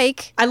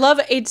strike. I love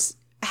it's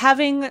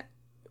having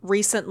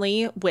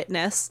recently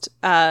witnessed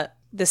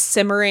the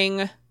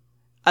simmering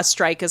a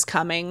strike is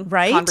coming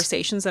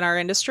conversations in our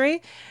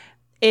industry.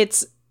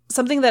 It's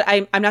something that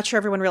I'm not sure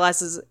everyone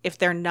realizes if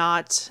they're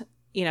not,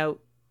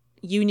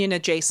 union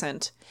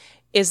adjacent,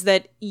 is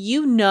that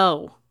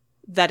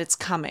that it's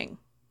coming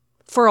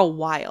for a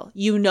while.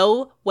 You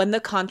know when the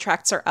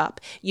contracts are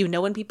up. You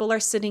know when people are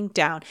sitting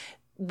down.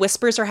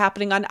 Whispers are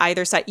happening on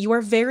either side. You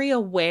are very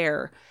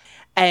aware.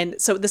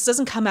 And so this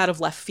doesn't come out of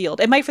left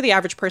field. It might for the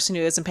average person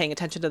who isn't paying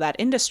attention to that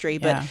industry,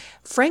 but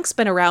Frank's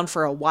been around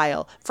for a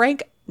while.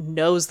 Frank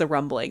knows the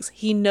rumblings.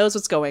 He knows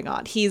what's going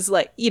on. He's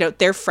like,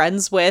 they're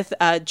friends with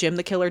Jim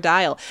the Killer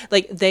Dial.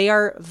 Like, they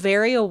are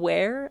very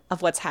aware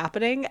of what's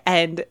happening.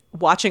 And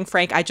watching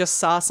Frank, I just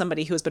saw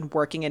somebody who has been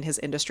working in his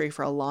industry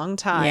for a long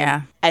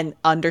time and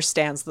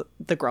understands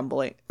the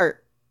grumbling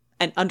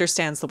and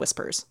understands the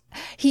whispers.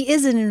 He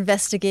is an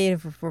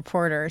investigative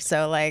reporter,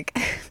 so like...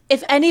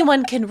 If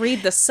anyone can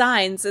read the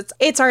signs,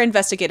 it's our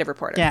investigative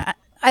reporter. Yeah.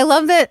 I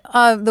love that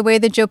the way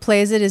that Joe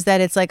plays it is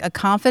that it's like a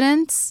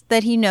confidence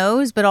that he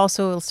knows, but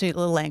also a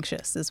little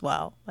anxious as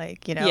well.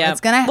 Like,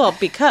 it's going to... Well,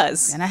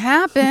 because... It's going to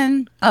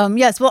happen.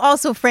 Yes. Well,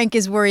 also Frank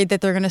is worried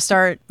that they're going to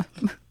start...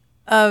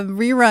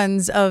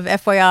 reruns of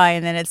FYI,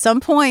 and then at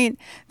some point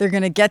they're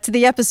going to get to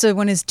the episode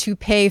when his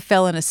toupee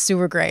fell in a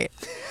sewer grate.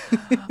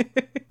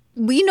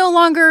 We no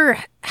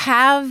longer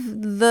have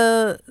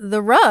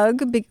the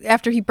rug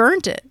after he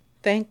burnt it.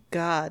 Thank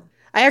God.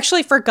 I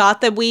actually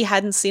forgot that we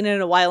hadn't seen it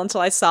in a while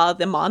until I saw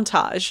the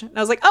montage. And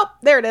I was like, oh,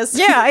 there it is.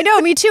 Yeah, I know,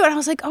 me too. And I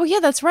was like, oh, yeah,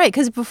 that's right.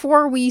 Because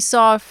before we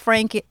saw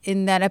Frank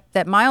in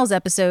that Miles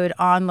episode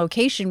on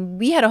location,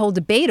 we had a whole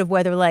debate of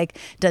whether, like,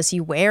 does he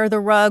wear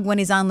the rug when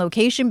he's on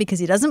location? Because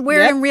he doesn't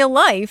wear it in real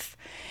life.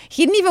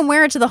 He didn't even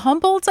wear it to the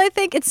Humboldts, I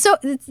think. It's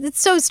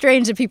so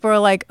strange that people are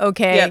like,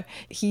 okay,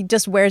 he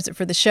just wears it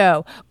for the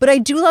show. But I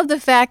do love the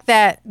fact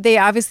that they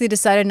obviously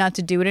decided not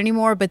to do it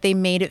anymore, but they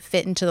made it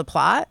fit into the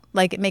plot.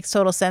 Like, it makes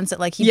total sense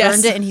that, like, he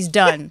burned it and he's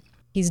done.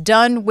 He's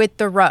done with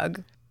the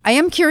rug. I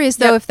am curious,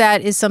 though, if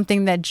that is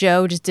something that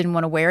Joe just didn't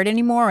want to wear it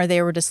anymore, or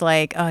they were just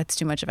like, oh, it's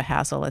too much of a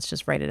hassle. Let's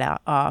just write it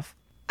off.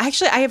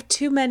 Actually, I have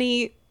too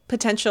many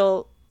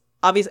potential,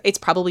 obviously, it's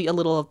probably a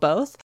little of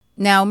both.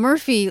 Now,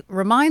 Murphy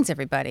reminds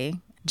everybody,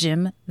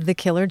 Jim the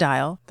Killer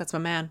Dial. That's my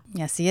man.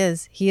 Yes, he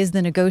is. He is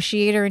the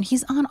negotiator, and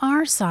he's on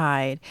our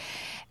side.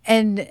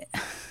 And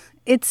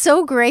It's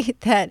so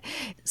great that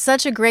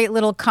such a great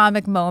little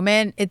comic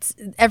moment. It's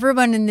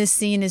everyone in this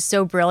scene is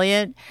so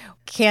brilliant.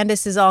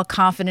 Candace is all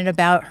confident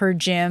about her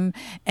gym,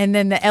 and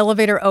then the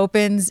elevator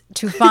opens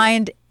to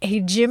find a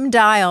Jim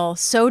Dial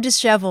so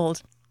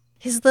disheveled.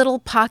 His little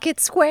pocket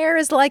square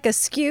is like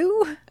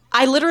askew.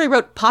 I literally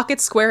wrote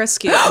pocket square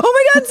askew. Oh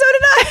my God, so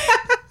did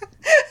I.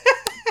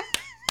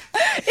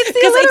 It's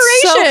the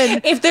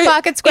alliteration. If there,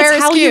 pocket square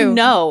it's askew. how you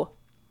know.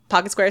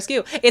 Pocket square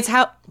askew. It's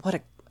how,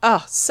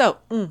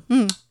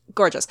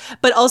 gorgeous.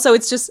 But also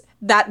it's just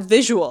that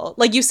visual.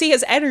 Like you see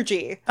his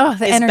energy is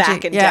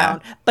back and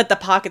down. But the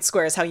pocket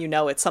square is how you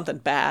know it's something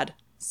bad.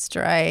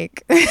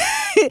 Strike.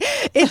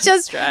 It's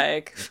just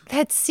Strike.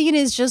 That scene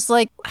is just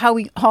like how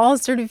we all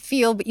sort of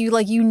feel, but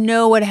you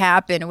know what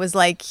happened. It was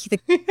like the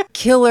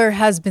killer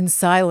has been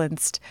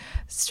silenced.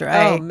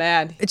 Strike. Oh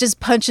man. It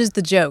just punches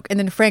the joke. And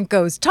then Frank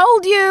goes,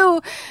 "Told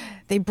you."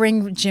 They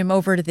bring Jim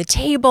over to the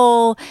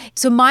table.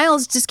 So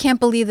Miles just can't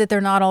believe that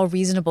they're not all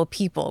reasonable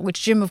people,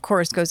 which Jim, of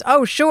course, goes,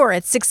 "Oh, sure.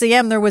 At 6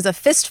 a.m. there was a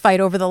fist fight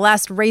over the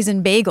last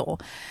raisin bagel."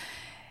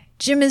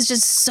 Jim is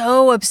just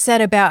so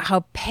upset about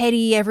how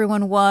petty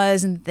everyone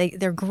was, and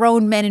they're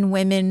grown men and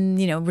women,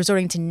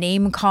 resorting to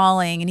name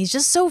calling, and he's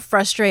just so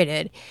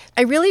frustrated.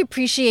 I really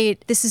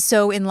appreciate this is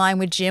so in line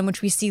with Jim,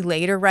 which we see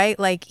later, right?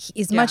 Like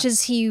as much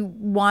as he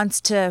wants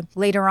to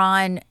later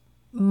on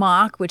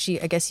mock, which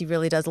I guess he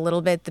really does a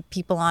little bit, the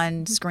people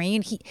on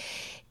screen,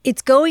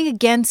 it's going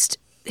against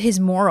his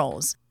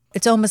morals.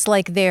 It's almost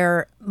like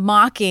they're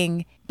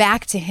mocking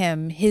back to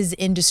him his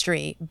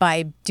industry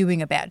by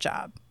doing a bad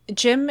job.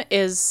 Jim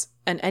is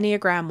an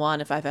Enneagram 1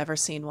 if I've ever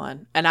seen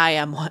one, and I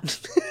am one.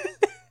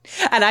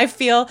 And I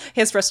feel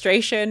his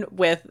frustration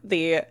with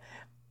the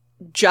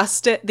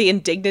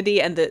indignity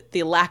and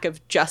the lack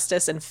of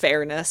justice and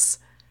fairness,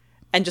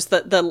 and just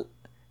the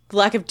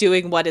lack of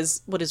doing what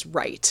is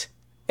right.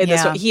 In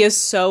this way. He is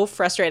so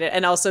frustrated,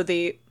 and also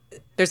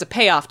there's a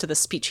payoff to the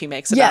speech he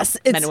makes about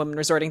men and women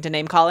resorting to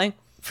name calling.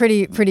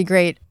 Pretty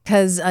great,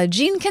 because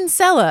Gene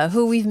Kinsella,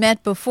 who we've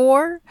met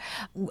before,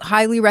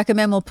 highly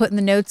recommend. We'll put in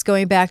the notes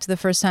going back to the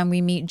first time we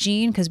meet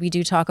Gene, because we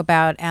do talk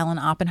about Alan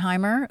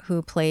Oppenheimer,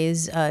 who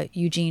plays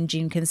Eugene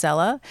Gene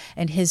Kinsella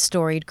and his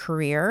storied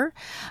career.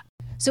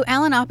 So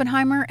Alan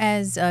Oppenheimer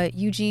as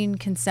Eugene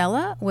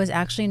Kinsella was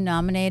actually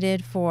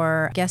nominated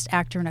for guest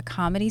actor in a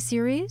comedy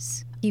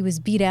series. He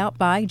was beat out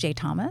by Jay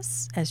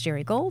Thomas as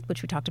Jerry Gold,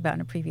 which we talked about in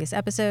a previous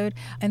episode.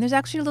 And there's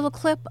actually a little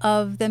clip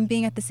of them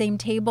being at the same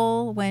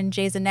table when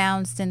Jay's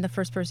announced, and the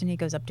first person he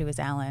goes up to is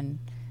Alan.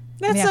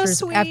 That's so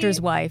sweet. After his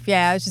wife.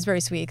 Yeah, it was just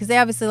very sweet, because they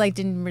obviously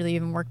didn't really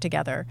even work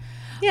together.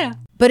 Yeah.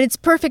 But it's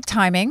perfect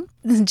timing.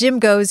 Jim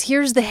goes,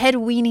 "Here's the head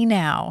weenie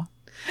now."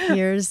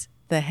 Here's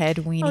the head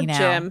weenie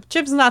now.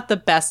 Jim's not the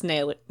best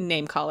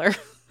name caller.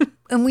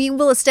 And we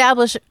will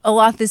establish a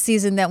lot this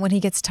season that when he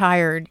gets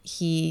tired,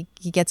 he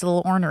gets a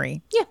little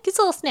ornery. Yeah, gets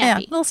a little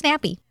snappy. Yeah, a little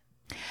snappy.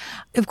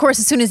 Of course,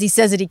 as soon as he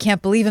says it, he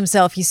can't believe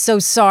himself. He's so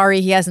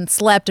sorry. He hasn't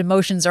slept.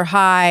 Emotions are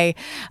high.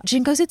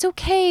 Jim goes, "It's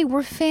okay.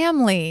 We're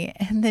family."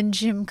 And then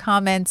Jim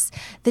comments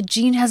that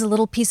Gene has a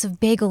little piece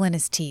of bagel in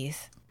his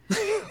teeth,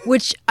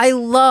 which I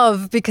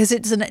love, because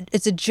it's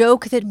a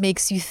joke that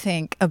makes you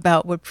think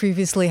about what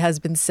previously has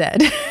been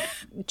said.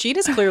 Gene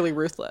is clearly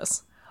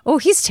ruthless. Oh,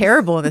 he's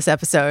terrible in this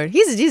episode.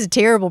 He's a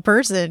terrible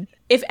person.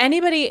 If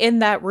anybody in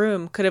that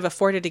room could have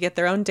afforded to get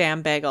their own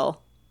damn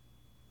bagel,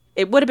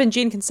 it would have been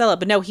Gene Kinsella.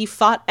 But no, he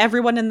fought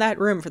everyone in that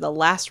room for the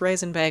last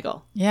raisin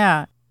bagel.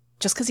 Yeah.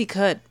 Just because he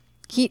could.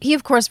 He,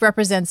 of course,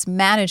 represents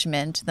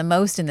management the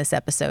most in this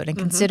episode. And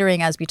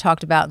considering, as we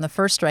talked about in the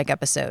first strike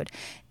episode,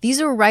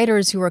 these are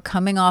writers who are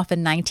coming off a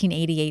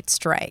 1988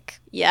 strike.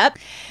 Yep.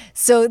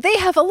 So they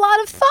have a lot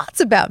of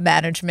thoughts about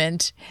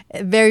management,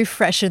 very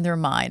fresh in their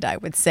mind, I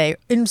would say,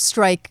 in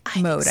strike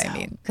mode, I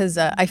mean. Because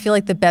I feel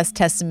like the best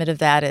testament of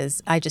that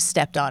is I just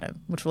stepped on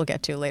him, which we'll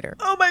get to later.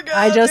 Oh my God.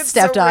 I just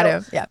stepped on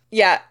him. Yeah.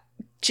 Yeah.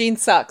 Gene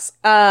sucks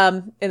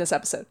in this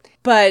episode.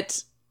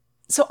 But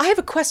so I have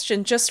a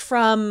question just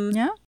from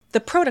the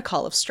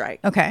protocol of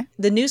strike. Okay.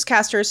 The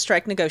newscaster's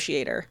strike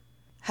negotiator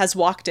has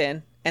walked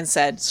in and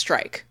said,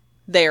 "Strike.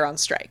 They are on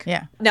strike."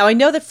 Yeah. Now, I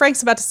know that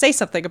Frank's about to say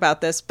something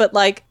about this, but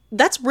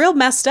that's real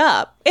messed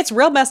up. It's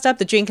real messed up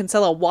that Gene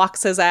Kinsella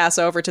walks his ass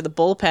over to the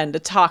bullpen to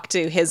talk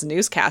to his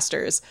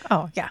newscasters.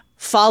 Oh, yeah.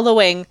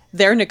 Following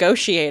their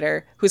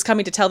negotiator who's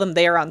coming to tell them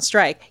they are on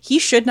strike. He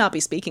should not be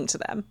speaking to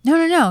them.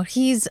 No.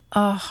 He's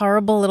a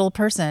horrible little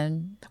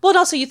person. Well, and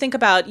also you think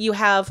about, you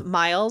have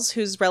Miles,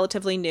 who's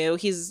relatively new.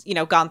 He's,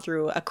 gone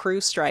through a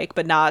crew strike,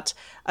 but not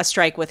a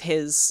strike with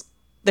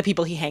the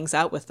people he hangs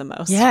out with the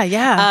most. Yeah.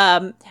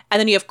 And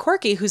then you have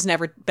Corky, who's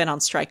never been on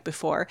strike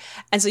before.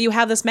 And so you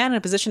have this man in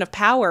a position of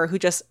power who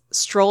just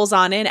strolls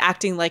on in,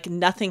 acting like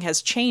nothing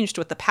has changed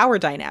with the power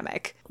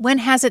dynamic. When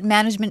hasn't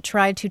management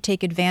tried to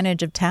take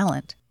advantage of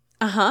talent?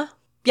 Uh-huh.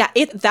 Yeah,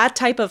 that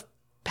type of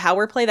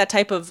power play, that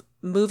type of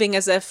moving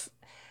as if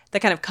the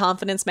kind of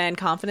confidence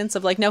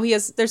of no,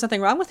 there's nothing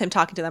wrong with him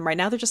talking to them right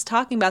now. They're just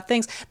talking about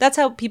things. That's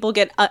how people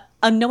get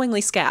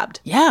unknowingly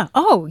scabbed. Yeah.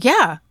 Oh,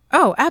 yeah.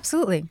 Oh,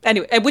 absolutely.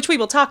 Anyway, which we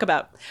will talk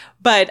about.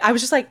 But I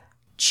was just like,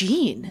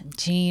 Gene.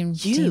 Gene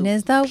You,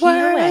 is the POS.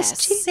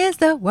 worst. Gene is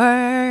the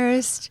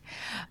worst.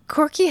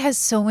 Corky has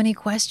so many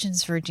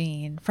questions for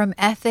Gene, from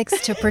ethics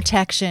to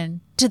protection.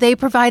 Do they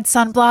provide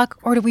sunblock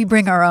or do we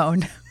bring our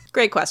own?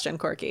 Great question,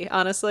 Corky.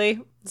 Honestly,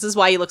 this is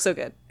why you look so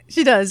good.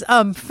 She does.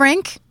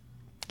 Frank,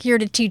 here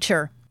to teach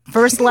her.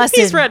 First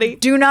lesson. He's ready.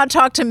 Do not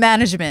talk to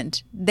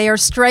management. They are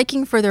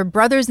striking for their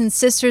brothers and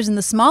sisters in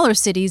the smaller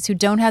cities who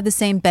don't have the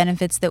same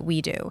benefits that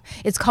we do.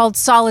 It's called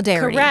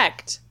solidarity.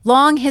 Correct.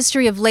 Long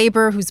history of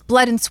labor whose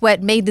blood and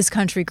sweat made this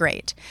country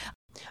great.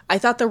 I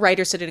thought the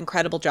writers did an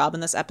incredible job in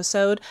this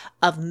episode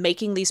of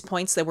making these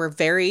points that were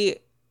very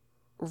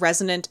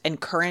resonant and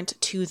current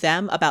to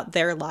them about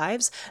their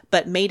lives,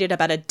 but made it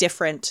about a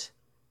different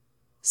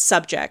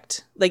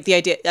subject, like the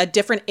idea, a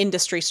different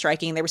industry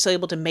striking. They were still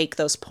able to make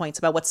those points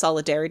about what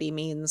solidarity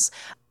means,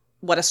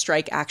 what a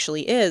strike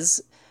actually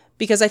is.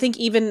 Because I think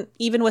even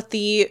with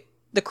the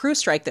crew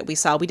strike that we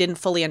saw, we didn't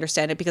fully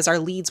understand it because our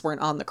leads weren't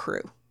on the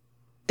crew.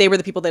 They were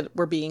the people that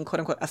were being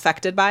quote unquote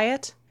affected by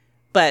it.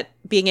 But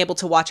being able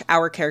to watch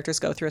our characters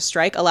go through a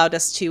strike allowed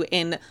us to,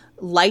 in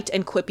light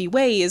and quippy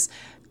ways,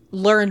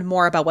 learn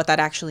more about what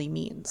that actually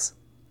means.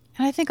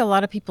 And I think a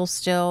lot of people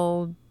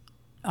still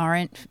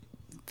aren't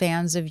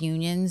fans of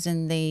unions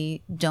and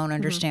they don't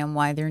understand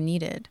why they're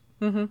needed.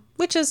 Mm-hmm.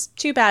 Which is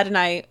too bad. And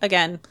I,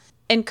 again,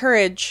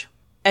 encourage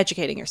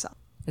educating yourself.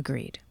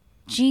 Agreed.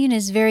 Gene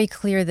is very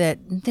clear that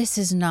this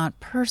is not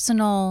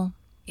personal.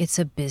 It's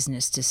a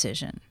business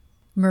decision.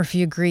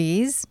 Murphy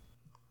agrees,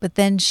 but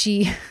then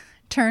she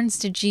turns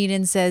to Gene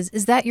and says,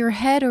 "Is that your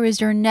head or is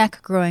your neck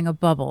growing a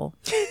bubble?"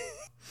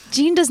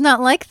 Gene does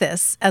not like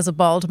this as a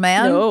bald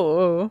man.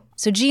 No.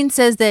 So Gene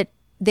says that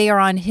they are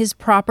on his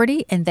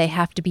property and they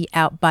have to be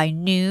out by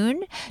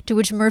noon, to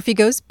which Murphy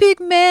goes, "Big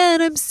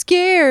man, I'm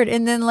scared."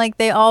 And then like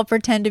they all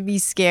pretend to be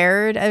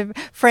scared.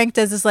 Frank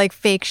does this like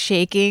fake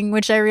shaking,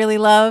 which I really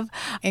love,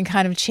 and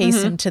kind of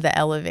chase him to the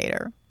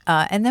elevator.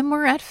 And then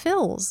we're at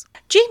Phil's.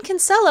 Gene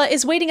Kinsella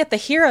is waiting at the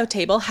hero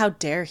table. How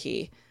dare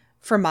he?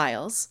 For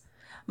Miles.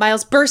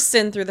 Miles bursts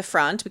in through the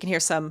front. We can hear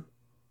some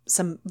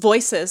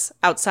voices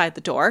outside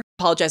the door.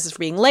 Apologizes for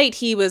being late.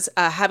 He was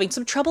having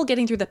some trouble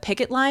getting through the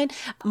picket line.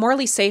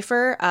 Morley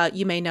Safer,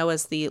 you may know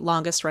as the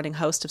longest running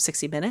host of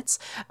 60 Minutes,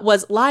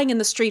 was lying in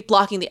the street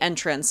blocking the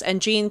entrance,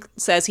 and Gene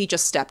says he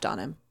just stepped on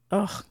him.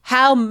 Ugh.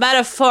 How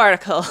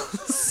metaphorical.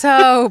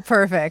 So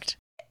perfect.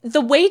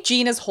 The way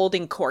Gene is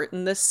holding court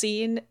in this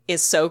scene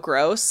is so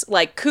gross.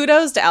 Like,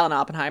 kudos to Alan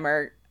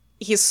Oppenheimer.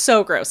 He's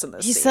so gross in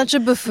this scene. He's such a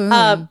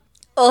buffoon.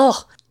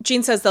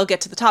 Gene says they'll get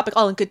to the topic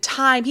all in good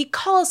time. He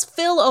calls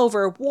Phil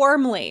over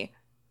warmly.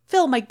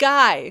 "Phil, my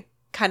guy,"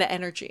 kind of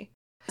energy.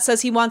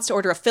 Says he wants to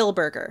order a Phil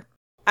burger.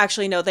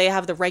 Actually, no, they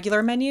have the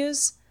regular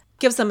menus.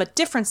 Gives them a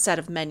different set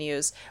of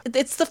menus.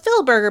 It's the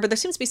Phil burger, but there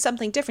seems to be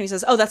something different. He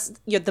says, "Oh, that's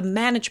the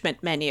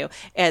management menu.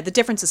 The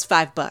difference is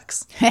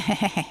 $5."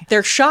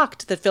 They're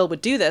shocked that Phil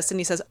would do this, and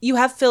he says, "You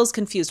have Phil's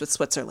confused with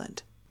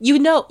Switzerland. You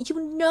know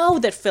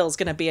that Phil's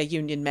going to be a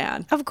union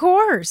man." Of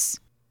course.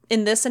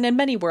 In this and in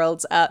many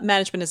worlds,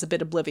 management is a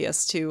bit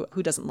oblivious to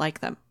who doesn't like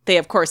them. They,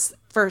 of course,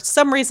 for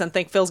some reason,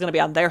 think Phil's going to be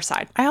on their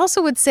side. I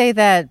also would say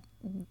that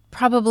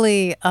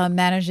probably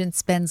management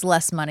spends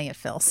less money at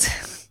Phil's.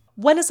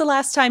 When is the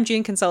last time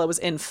Gene Kinsella was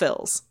in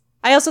Phil's?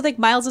 I also think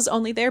Miles is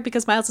only there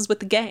because Miles is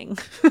with the gang.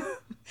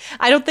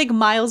 I don't think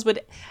Miles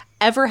would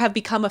ever have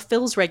become a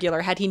Phil's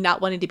regular had he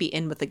not wanted to be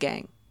in with the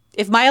gang.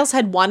 If Miles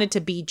had wanted to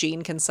be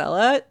Gene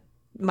Kinsella,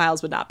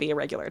 Miles would not be a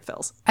regular at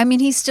Phil's. I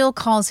mean, he still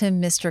calls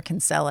him Mr.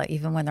 Kinsella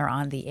even when they're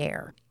on the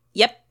air.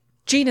 Yep.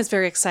 Gene is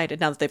very excited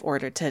now that they've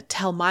ordered to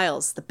tell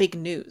Miles the big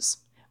news,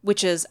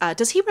 which is,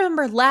 does he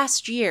remember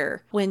last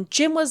year when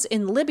Jim was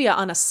in Libya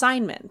on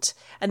assignment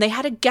and they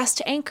had a guest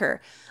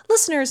anchor?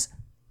 Listeners,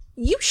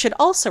 you should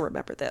also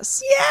remember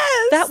this.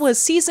 Yes! That was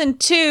season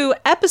 2,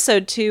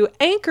 episode 2,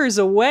 Anchors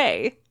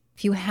Away.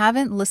 If you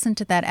haven't listened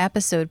to that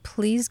episode,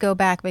 please go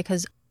back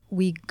because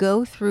we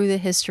go through the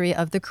history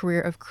of the career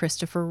of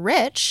Christopher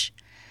Rich,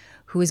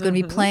 who is going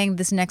to be playing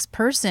this next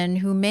person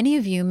who many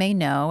of you may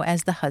know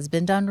as the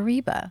husband on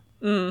Reba.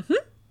 Mm-hmm.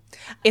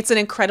 It's an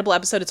incredible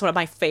episode. It's one of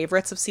my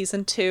favorites of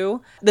season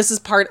 2. This is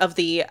part of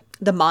the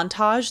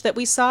montage that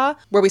we saw,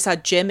 where we saw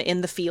Jim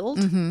in the field.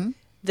 Mm-hmm.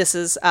 This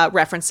is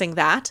referencing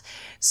that.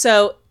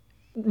 So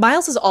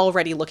Miles is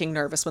already looking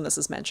nervous when this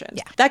is mentioned.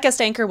 Yeah. That guest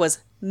anchor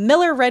was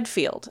Miller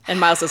Redfield. And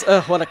Miles says,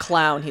 "Ugh, what a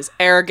clown. He's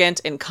arrogant,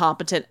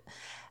 incompetent."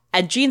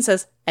 And Gene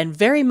says, "and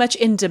very much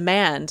in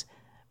demand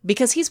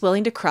because he's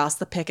willing to cross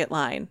the picket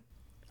line."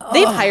 Oh.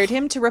 They've hired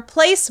him to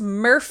replace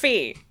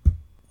Murphy.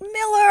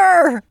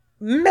 Miller!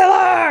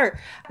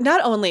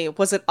 Not only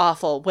was it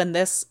awful when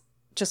this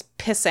just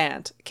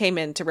pissant came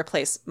in to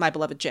replace my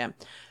beloved Jim,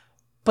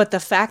 but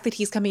the fact that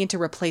he's coming in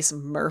to replace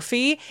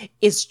Murphy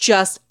is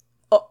just,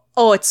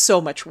 it's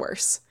so much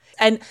worse.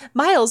 And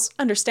Miles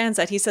understands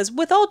that. He says,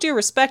 "With all due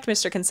respect,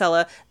 Mr.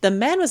 Kinsella, the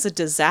man was a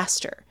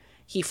disaster.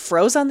 He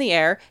froze on the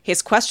air.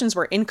 His questions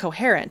were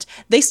incoherent.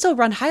 They still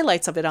run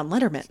highlights of it on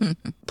Letterman.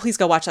 Please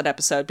go watch that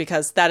episode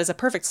because that is a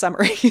perfect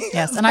summary.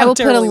 Yes, and I will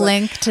put a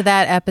link to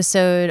that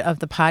episode of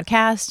the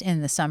podcast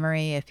in the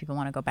summary if people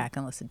want to go back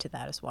and listen to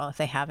that as well, if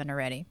they haven't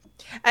already.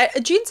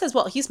 Gene says,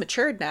 well, he's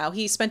matured now.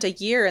 He spent a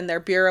year in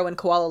their bureau in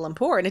Kuala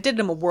Lumpur, and it did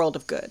him a world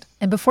of good.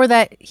 And before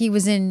that, he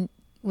was in,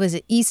 was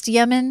it East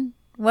Yemen?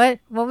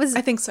 What was it?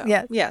 I think so.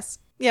 Yeah. Yes.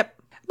 Yep.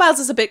 Miles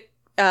is a bit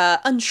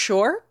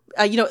unsure.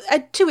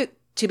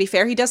 To be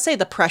fair, he does say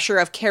the pressure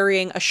of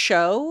carrying a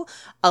show,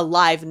 a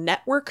live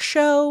network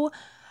show.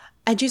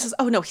 And Gene says,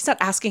 oh no, he's not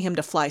asking him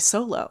to fly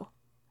solo.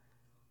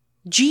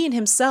 Gene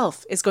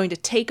himself is going to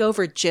take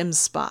over Jim's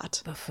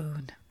spot.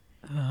 Buffoon.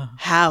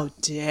 How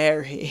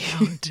dare he?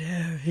 How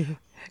dare he?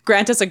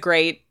 Grant is a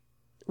great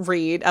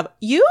read of,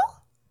 you?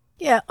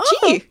 Yeah.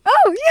 Gee.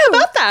 Oh, you. How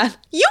about that?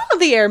 You on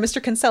the air,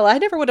 Mr. Kinsella. I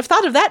never would have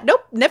thought of that.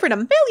 Nope, never in a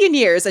million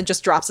years. And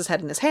just drops his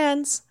head in his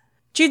hands.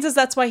 Gene says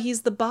that's why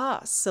he's the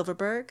boss,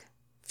 Silverberg.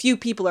 Few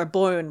people are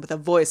born with a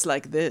voice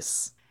like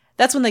this.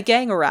 That's when the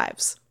gang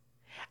arrives.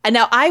 And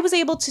now I was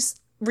able to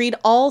read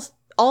all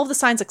of the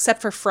signs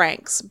except for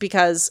Frank's,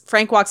 because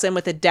Frank walks in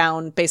with it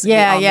down basically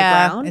on the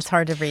ground. It's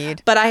hard to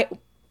read. But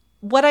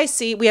what I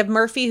see, we have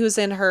Murphy who's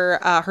in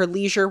her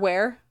leisure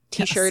wear,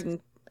 t-shirt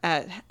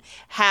and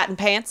hat and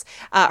pants.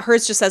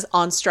 Hers just says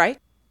on strike.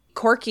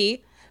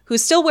 Corky,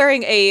 who's still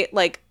wearing a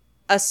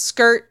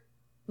skirt,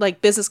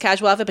 like business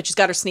casual outfit, but she's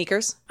got her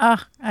sneakers.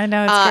 Oh, I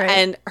know, it's great.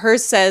 And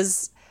hers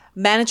says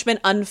management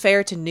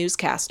unfair to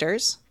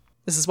newscasters.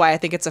 This is why I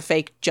think it's a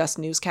fake Just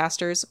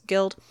Newscasters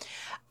Guild.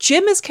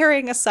 Jim is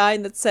carrying a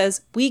sign that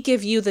says, we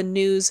give you the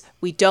news.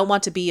 We don't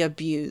want to be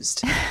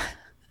abused.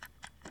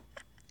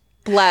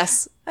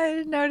 Bless. I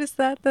didn't notice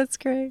that. That's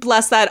great.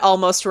 Bless that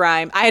almost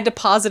rhyme. I had to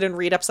pause it and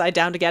read upside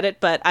down to get it,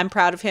 but I'm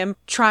proud of him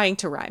trying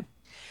to rhyme.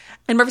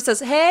 And Murphy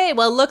says, hey,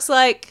 well, looks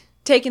like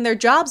taking their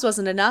jobs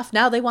wasn't enough.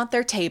 Now they want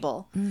their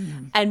table.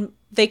 And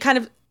they kind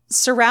of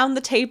surround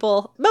the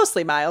table,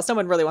 mostly Miles. No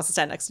one really wants to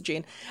stand next to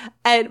Gene.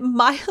 And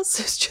Miles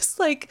is just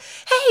like,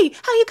 hey,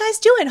 how you guys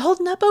doing?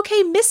 Holding up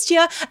okay? Missed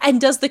ya. And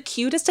does the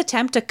cutest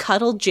attempt to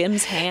cuddle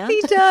Jim's hand.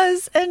 He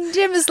does. And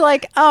Jim is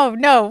like, oh,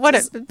 no,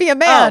 be a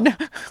man.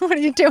 Oh. What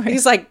are you doing?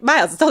 He's like,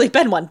 Miles, it's only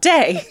been one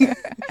day.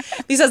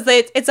 He says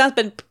that it's not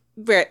been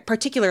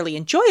particularly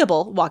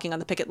enjoyable walking on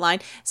the picket line.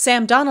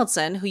 Sam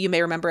Donaldson, who you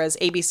may remember as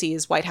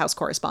ABC's White House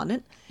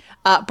correspondent,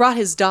 brought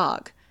his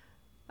dog.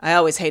 I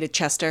always hated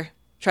Chester.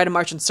 Try to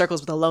march in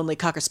circles with a lonely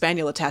Cocker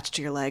Spaniel attached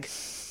to your leg.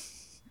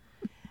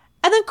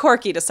 And then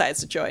Corky decides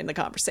to join the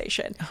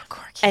conversation. Oh,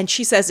 Corky. And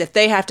she says if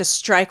they have to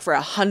strike for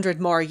 100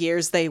 more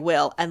years, they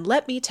will. And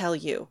let me tell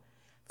you,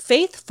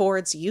 Faith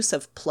Ford's use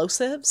of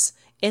plosives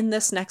in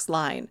this next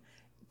line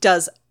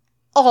does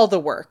all the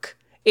work.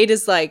 It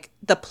is like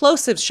the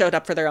plosives showed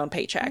up for their own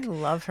paycheck. I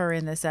love her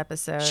in this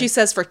episode. She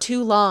says, for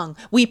too long,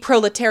 we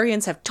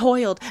proletarians have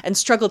toiled and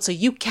struggled so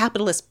you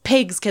capitalist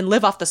pigs can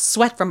live off the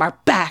sweat from our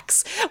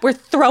backs. We're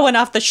throwing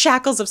off the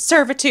shackles of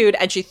servitude.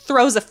 And she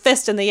throws a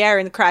fist in the air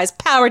and cries,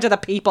 power to the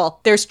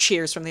people. There's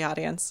cheers from the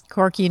audience.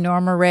 Corky,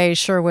 Norma Ray,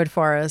 Sherwood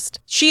Forest.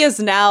 She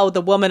is now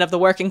the woman of the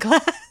working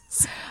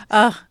class.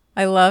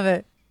 I love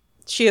it.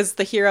 She is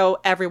the hero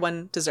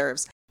everyone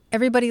deserves.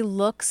 Everybody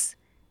looks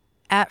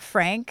at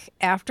Frank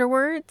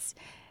afterwards,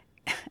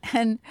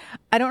 and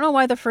I don't know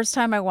why the first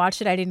time I watched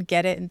it I didn't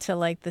get it until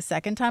like the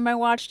second time I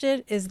watched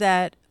it, is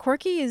that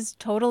Corky is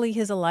totally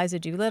his Eliza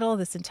Doolittle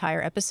this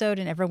entire episode,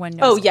 and everyone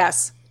knows it.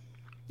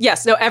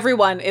 Yes, no,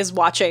 everyone is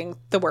watching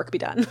the work be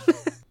done.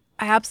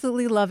 I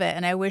absolutely love it,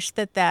 and I wish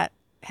that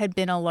had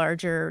been a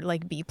larger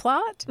like B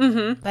plot.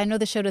 I know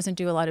the show doesn't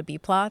do a lot of B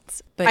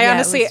plots, but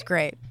honestly, it was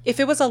great. If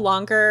it was a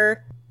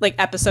longer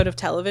episode of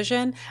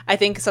television, I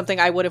think something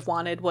I would have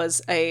wanted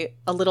was a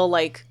little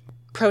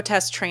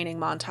protest training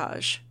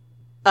montage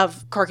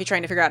of Corky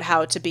trying to figure out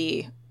how to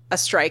be a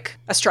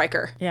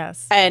striker.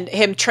 Yes. And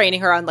him training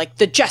her on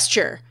the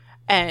gesture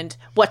and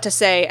what to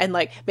say, and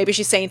maybe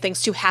she's saying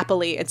things too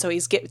happily, and so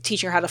he's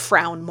teaching her how to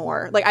frown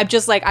more. I'm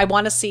just I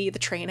want to see the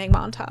training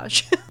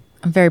montage.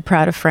 I'm very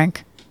proud of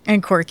Frank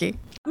and Corky.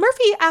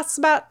 Murphy asks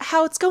about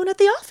how it's going at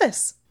the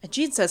office, and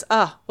Gene says,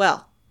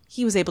 well,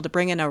 he was able to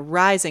bring in a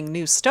rising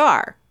new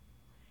star.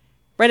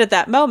 Right at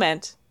that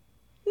moment,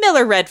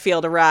 Miller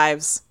Redfield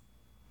arrives.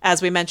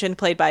 As we mentioned,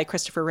 played by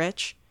Christopher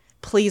Rich.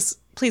 Please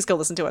go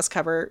listen to us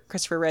cover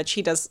Christopher Rich.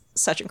 He does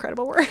such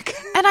incredible work.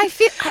 And I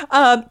feel,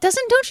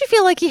 don't you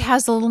feel like he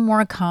has a little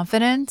more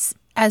confidence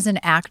as an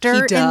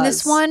actor in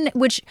this one,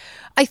 which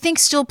I think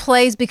still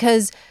plays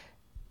because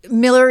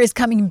Miller is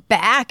coming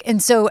back,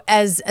 and so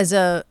as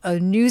a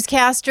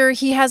newscaster,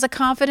 he has a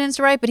confidence,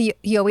 right? But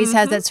he always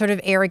has that sort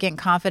of arrogant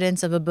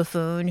confidence of a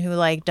buffoon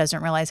who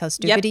doesn't realize how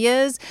stupid he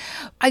is.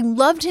 I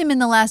loved him in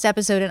the last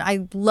episode, and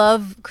I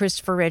love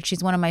Christopher Rich.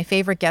 He's one of my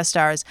favorite guest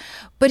stars.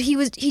 But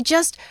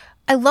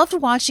I loved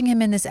watching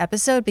him in this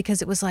episode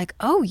because it was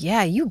oh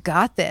yeah, you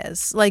got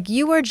this.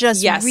 You are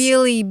just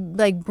really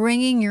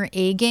bringing your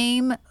A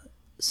game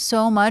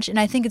so much. And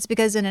I think it's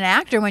because in an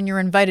actor, when you're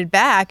invited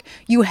back,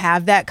 you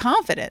have that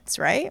confidence,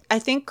 right? I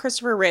think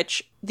Christopher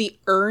Rich, the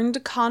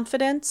earned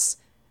confidence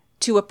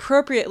to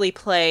appropriately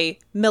play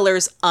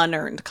Miller's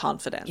unearned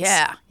confidence.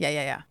 Yeah.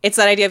 It's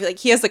that idea of like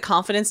he has the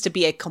confidence to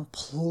be a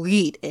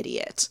complete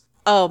idiot.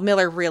 Oh,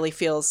 Miller really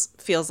feels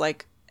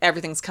like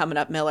everything's coming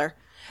up Miller.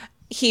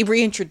 He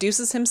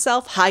reintroduces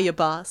himself, hiya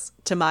boss,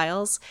 to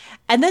Miles,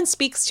 and then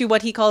speaks to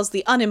what he calls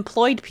the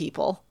unemployed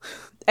people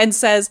and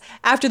says,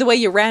 after the way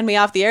you ran me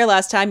off the air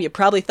last time, you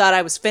probably thought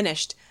I was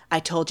finished. I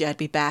told you I'd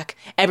be back.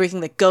 Everything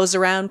that goes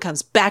around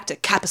comes back to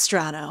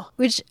Capistrano.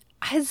 Which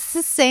is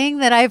a saying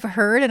that I've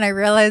heard, and I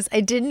realized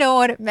I didn't know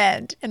what it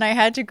meant, and I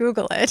had to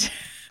Google it.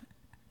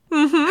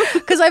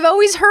 Because I've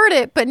always heard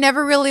it, but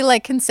never really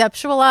like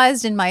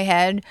conceptualized in my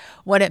head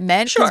what it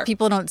meant, because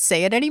people don't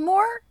say it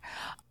anymore.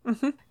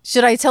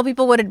 Should I tell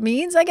people what it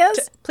means, I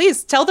guess?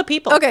 Please, tell the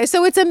people. Okay,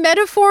 so it's a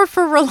metaphor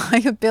for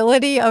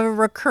reliability of a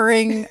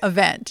recurring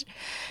event,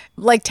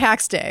 like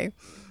tax day.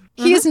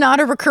 He is not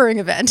a recurring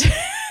event.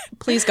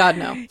 Please, God,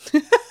 no.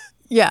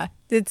 Yeah,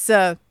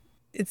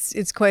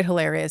 it's quite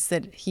hilarious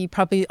that he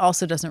probably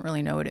also doesn't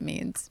really know what it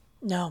means.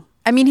 No.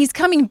 I mean, he's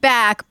coming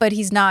back, but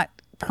he's not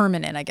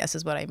permanent, I guess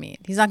is what I mean.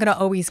 He's not going to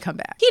always come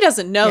back. He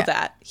doesn't know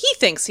that. He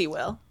thinks he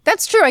will.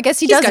 That's true. I guess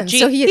he's doesn't.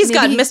 He's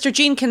got Mr.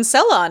 Gene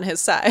Kinsella on his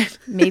side.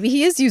 Maybe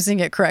he is using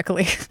it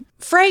correctly.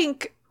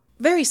 Frank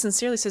very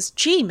sincerely says,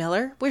 gee,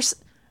 Miller,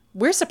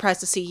 we're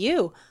surprised to see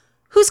you.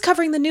 Who's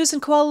covering the news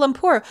in Kuala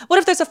Lumpur? What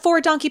if there's a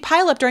 4-donkey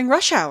pileup during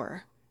rush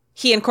hour?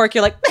 He and Corky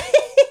are like,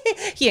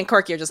 he and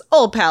Corky are just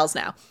old pals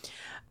now.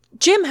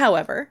 Jim,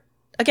 however,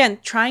 again,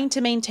 trying to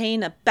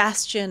maintain a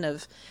bastion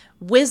of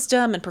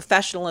wisdom and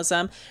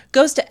professionalism,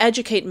 goes to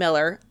educate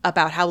Miller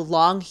about how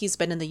long he's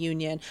been in the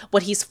union,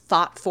 what he's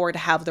fought for to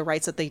have the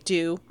rights that they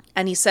do.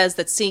 And he says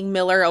that seeing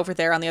Miller over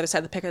there on the other side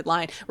of the picket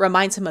line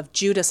reminds him of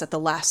Judas at the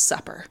Last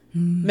Supper.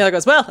 Miller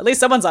goes, well, at least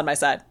someone's on my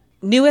side.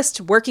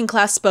 Newest working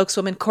class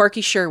spokeswoman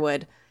Corky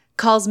Sherwood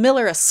calls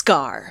Miller a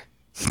scar.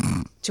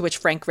 To which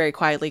Frank very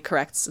quietly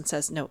corrects and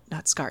says, no,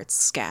 not scar, it's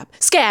scab.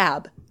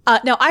 Scab!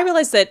 Now, I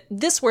realize that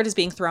this word is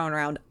being thrown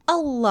around a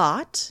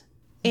lot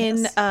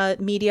in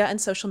media and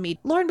social media.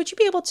 Lauren, would you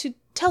be able to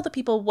tell the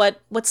people what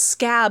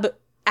scab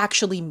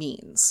actually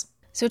means?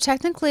 So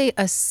technically,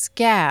 a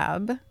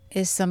scab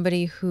is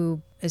somebody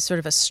who is sort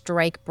of a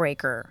strike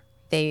breaker.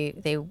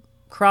 They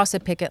cross a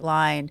picket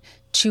line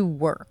to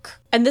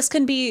work. And this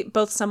can be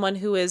both someone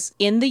who is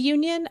in the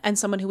union and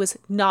someone who is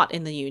not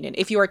in the union,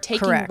 if you are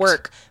taking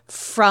work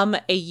from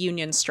a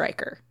union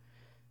striker.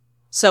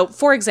 So,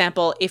 for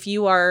example, if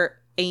you are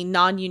a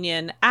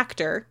non-union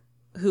actor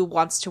who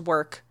wants to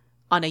work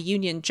on a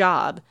union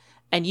job,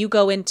 and you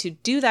go in to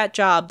do that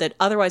job that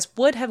otherwise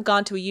would have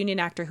gone to a union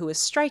actor who is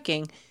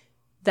striking,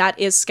 that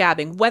is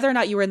scabbing. Whether or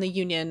not you were in the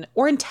union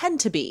or intend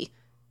to be,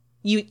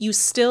 you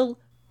still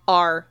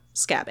are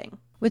scabbing.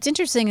 What's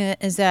interesting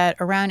is that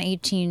around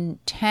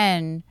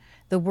 1810,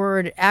 the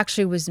word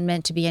actually was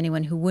meant to be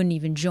anyone who wouldn't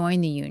even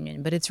join the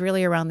union, but it's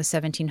really around the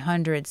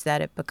 1700s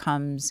that it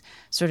becomes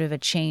sort of a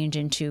change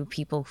into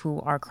people who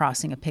are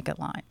crossing a picket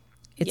line.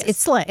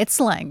 It's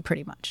slang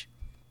pretty much.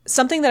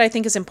 Something that I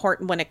think is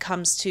important when it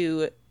comes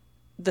to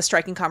the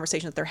striking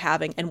conversation that they're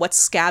having and what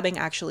scabbing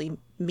actually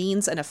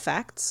means and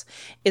affects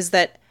is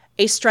that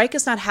a strike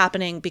is not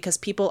happening because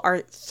people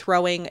are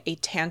throwing a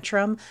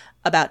tantrum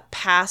about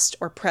past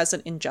or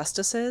present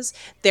injustices.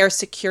 They're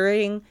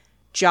securing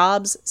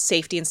jobs,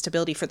 safety, and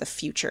stability for the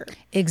future.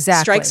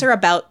 Exactly. Strikes are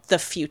about the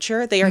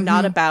future. They are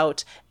not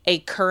about a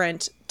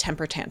current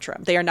temper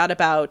tantrum. They are not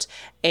about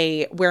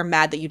we're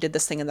mad that you did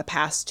this thing in the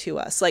past to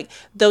us. Like,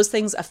 those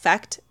things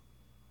affect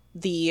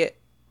the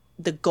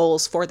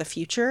goals for the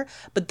future,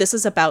 but this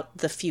is about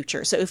the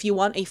future. So if you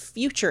want a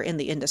future in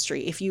the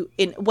industry,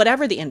 in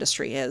whatever the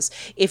industry is,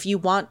 if you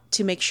want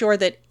to make sure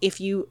that if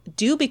you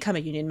do become a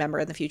union member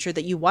in the future,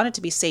 that you want it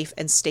to be safe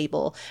and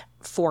stable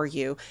for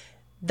you,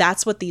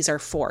 that's what these are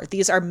for.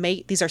 These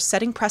are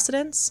setting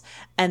precedents,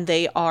 and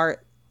they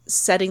are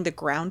setting the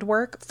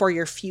groundwork for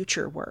your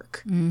future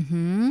work.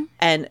 Mm-hmm.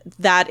 And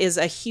that is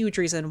a huge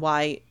reason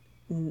why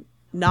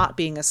not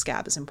being a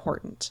scab is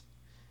important.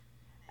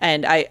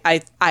 And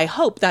I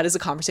hope that is a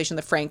conversation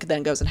that Frank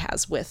then goes and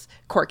has with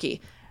Corky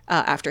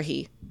after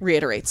he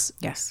reiterates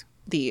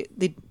the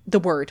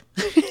word.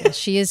 Yes,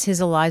 she is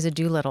his Eliza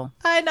Doolittle.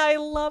 And I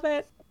love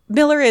it.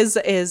 Miller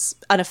is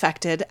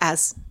unaffected,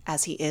 as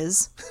he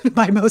is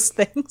by most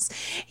things.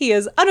 He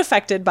is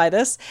unaffected by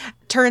this,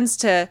 turns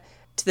to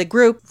the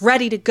group,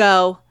 ready to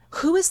go.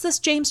 Who is this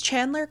James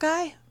Chandler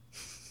guy?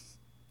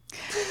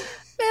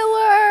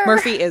 Miller!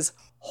 Murphy is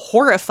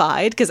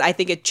horrified because I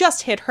think it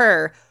just hit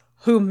her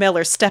who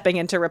Miller's stepping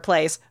in to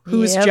replace,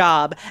 whose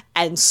job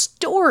and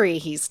story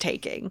he's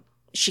taking.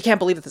 She can't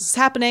believe that this is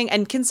happening,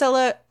 and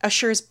Kinsella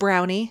assures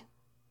Brownie,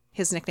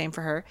 his nickname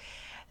for her,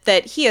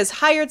 that he has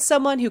hired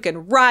someone who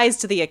can rise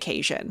to the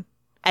occasion,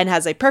 and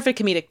has a perfect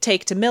comedic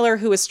take to Miller,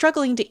 who is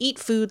struggling to eat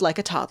food like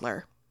a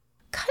toddler.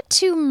 Cut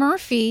to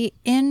Murphy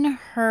in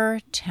her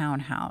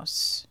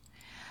townhouse,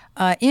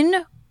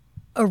 in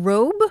a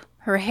robe,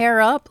 her hair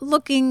up,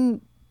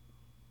 looking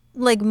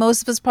like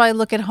most of us probably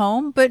look at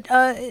home, but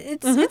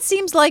it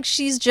seems like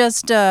she's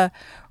just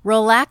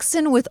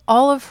relaxing with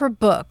all of her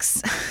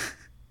books.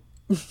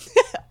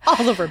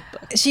 All of her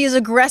books. She is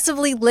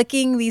aggressively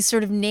licking these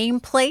sort of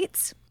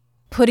nameplates,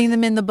 putting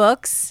them in the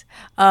books.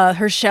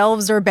 Her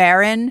shelves are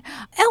barren.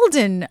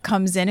 Eldon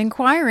comes in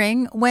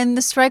inquiring when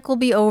the strike will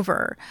be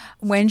over,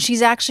 when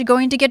she's actually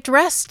going to get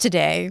dressed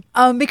today,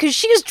 because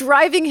she is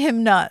driving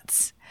him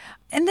nuts.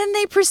 And then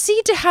they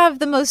proceed to have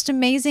the most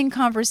amazing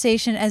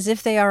conversation as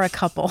if they are a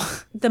couple.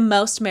 The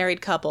most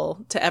married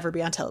couple to ever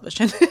be on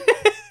television.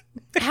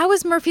 How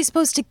is Murphy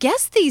supposed to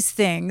guess these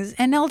things?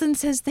 And Eldon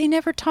says they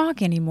never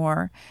talk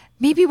anymore.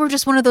 Maybe we're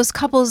just one of those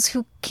couples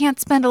who can't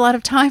spend a lot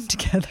of time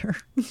together.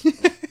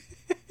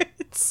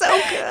 It's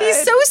so good.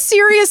 He's so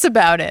serious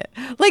about it.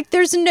 Like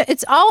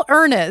it's all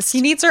earnest.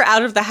 He needs her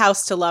out of the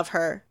house to love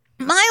her.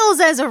 Miles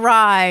has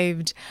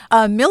arrived.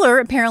 Miller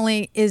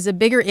apparently is a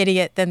bigger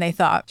idiot than they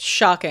thought.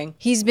 Shocking.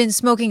 He's been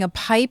smoking a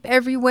pipe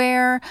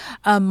everywhere.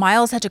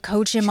 Miles had to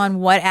coach him on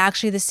what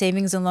actually the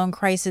savings and loan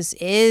crisis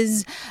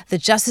is. The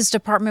Justice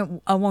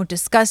Department won't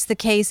discuss the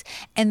case.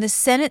 And the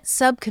Senate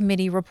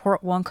subcommittee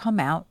report won't come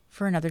out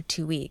for another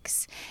 2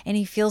 weeks. And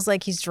he feels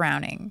like he's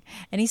drowning.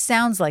 And he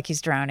sounds like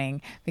he's drowning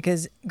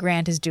because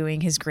Grant is doing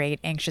his great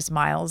anxious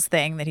Miles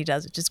thing that he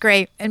does, which is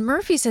great. And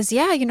Murphy says,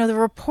 yeah, the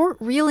report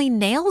really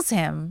nails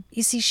him.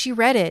 You see, she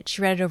read it.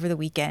 She read it over the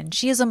weekend.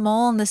 She is a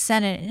mole in the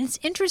Senate. And it's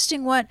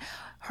interesting what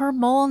her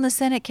mole in the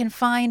Senate can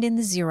find in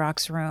the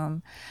Xerox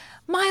room.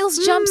 Miles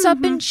jumps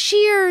up and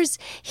cheers.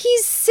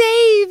 He's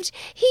saved.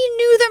 He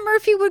knew that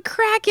Murphy would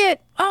crack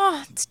it.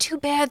 Oh, it's too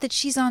bad that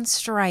she's on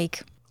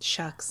strike.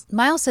 Shucks.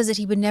 Miles says that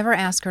he would never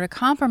ask her to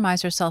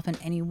compromise herself in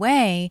any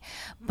way,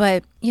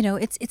 but,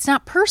 it's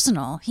not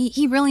personal.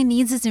 He really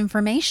needs his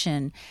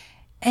information.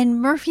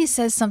 And Murphy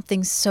says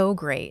something so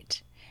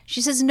great. She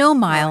says, no,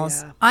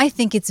 Miles, I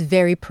think it's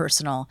very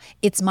personal.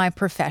 It's my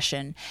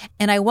profession.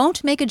 And I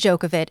won't make a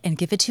joke of it and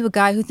give it to a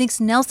guy who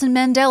thinks Nelson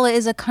Mandela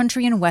is a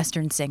country and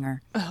western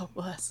singer. Oh,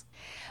 bless.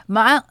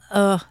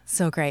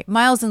 So great.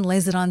 Miles then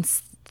lays it on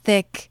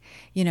thick,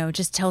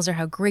 just tells her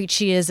how great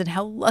she is and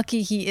how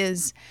lucky he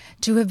is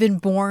to have been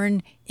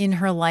born in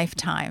her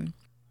lifetime.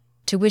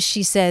 To which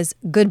she says,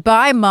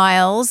 goodbye,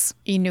 Miles.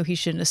 He knew he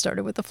shouldn't have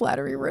started with the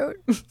flattery route.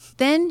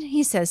 Then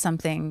he says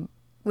something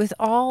with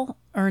all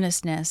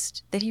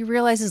earnestness that he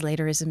realizes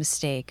later is a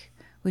mistake,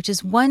 which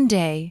is one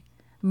day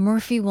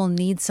Murphy will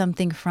need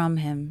something from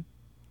him.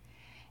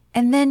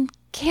 And then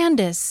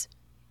Candace,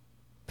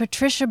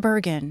 Patricia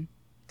Bergen,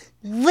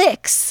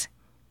 licks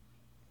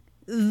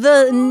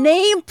the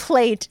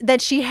nameplate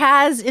that she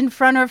has in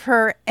front of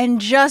her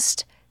and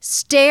just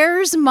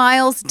stares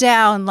Miles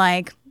down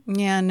like,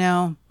 yeah,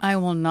 no, I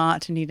will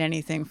not need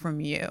anything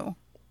from you.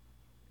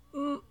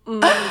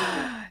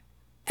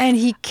 And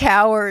he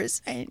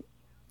cowers. And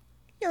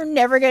you're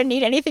never going to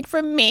need anything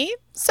from me.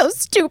 So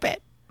stupid.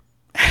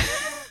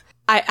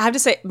 I have to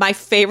say, my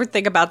favorite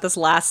thing about this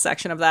last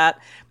section of that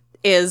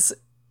is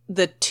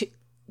the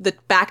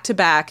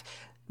back-to-back,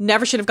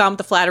 never should have gone with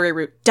the flattery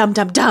route. Dumb,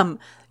 dumb, dumb.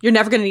 You're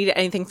never going to need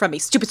anything from me.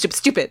 Stupid, stupid,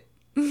 stupid.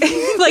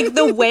 Like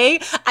the way,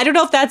 I don't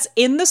know if that's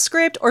in the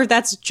script or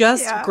that's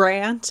just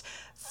Grant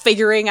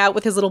figuring out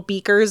with his little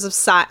beakers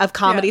of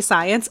comedy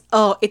science.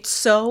 Oh, it's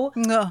so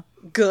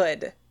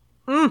good.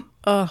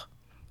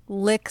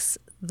 Licks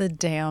the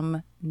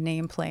damn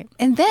nameplate.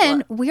 And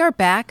then we are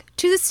back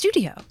to the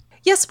studio.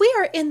 Yes, we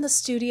are in the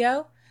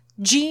studio.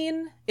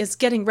 Gene is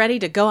getting ready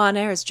to go on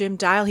air as Jim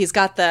Dial. He's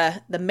got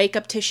the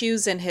makeup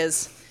tissues in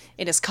his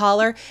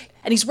collar,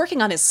 and he's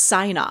working on his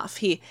sign-off.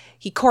 He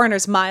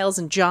coroners Miles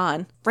and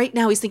John. Right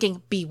now he's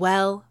thinking, be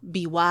well,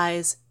 be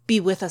wise, be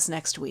with us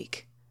next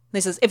week. And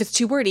he says, if it's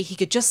too wordy, he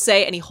could just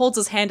say, and he holds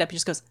his hand up and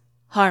just goes,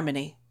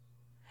 harmony.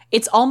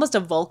 It's almost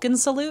a Vulcan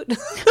salute.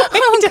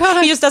 Oh,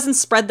 God. He just doesn't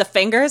spread the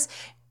fingers.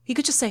 He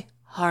could just say,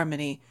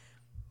 harmony.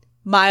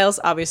 Miles,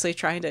 obviously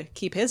trying to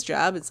keep his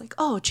job. It's like,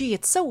 oh, gee,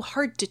 it's so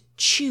hard to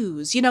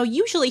choose.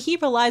 Usually he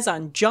relies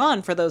on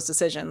John for those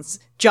decisions.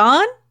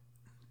 John?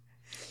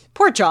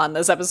 Poor John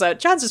this episode.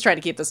 John's just trying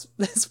to keep this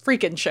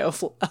freaking show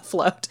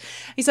afloat.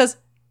 He says,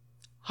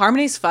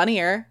 harmony's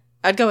funnier.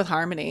 I'd go with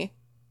harmony.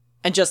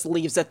 And just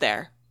leaves it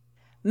there.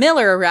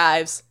 Miller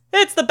arrives.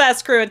 It's the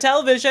best crew in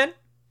television.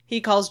 He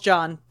calls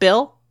John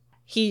Bill.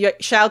 He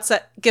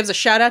gives a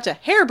shout out to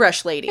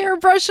Hairbrush Lady.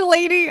 Hairbrush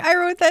Lady. I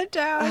wrote that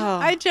down. Oh.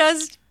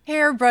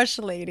 Hairbrush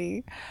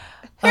Lady.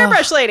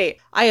 Hairbrush Lady.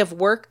 I have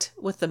worked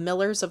with the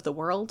Millers of the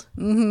world.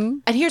 Mm-hmm.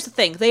 And here's the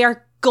thing. They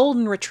are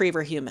golden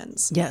retriever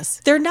humans. Yes.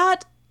 They're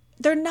not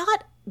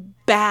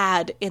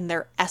bad in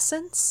their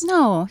essence.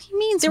 No, he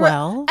means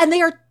well. And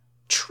they are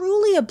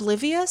truly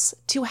oblivious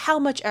to how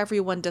much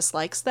everyone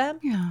dislikes them.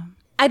 Yeah.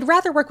 I'd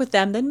rather work with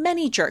them than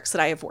many jerks that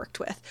I have worked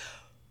with.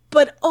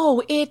 But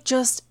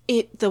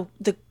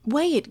the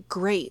way it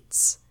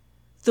grates,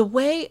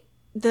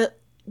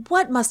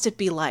 what must it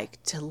be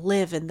like to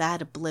live in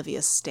that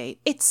oblivious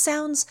state? It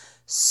sounds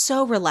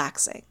so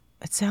relaxing.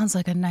 It sounds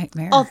like a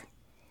nightmare. Oh,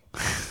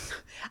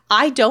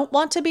 I don't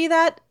want to be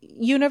that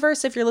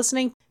universe. If you're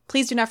listening,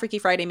 please do not Freaky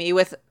Friday me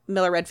with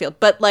Miller Redfield.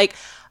 But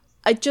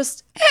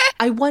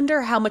I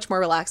wonder how much more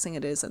relaxing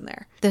it is in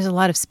there. There's a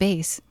lot of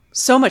space.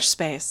 So much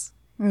space.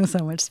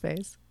 So much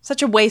space.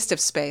 Such a waste of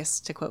space,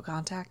 to quote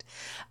Contact.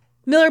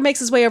 Miller makes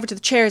his way over to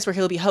the chairs where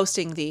he'll be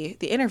hosting the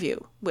interview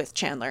with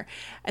Chandler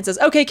and says,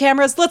 "Okay,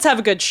 cameras, let's have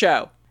a good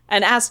show."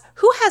 And asks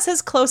who has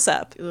his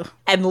close-up.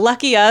 And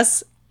lucky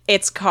us,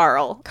 it's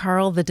Carl.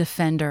 Carl the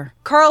Defender.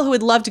 Carl, who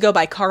would love to go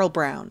by Carl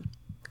Brown.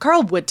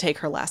 Carl would take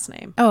her last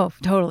name. Oh,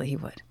 totally he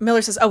would.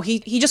 Miller says,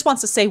 he just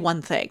wants to say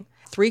one thing.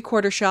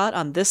 3/4 shot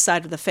on this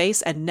side of the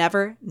face and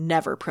never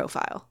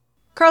profile.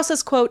 Carl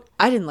says, quote,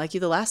 "I didn't like you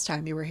the last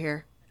time you were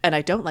here, and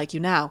I don't like you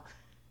now.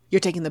 You're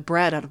taking the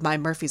bread out of my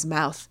Murphy's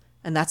mouth,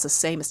 and that's the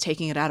same as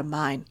taking it out of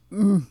mine."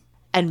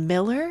 And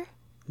Miller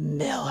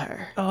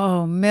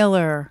Oh,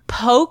 Miller.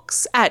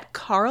 pokes at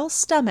Carl's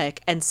stomach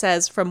and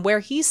says from where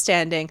he's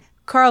standing,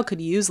 Carl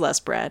could use less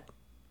bread,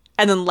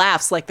 and then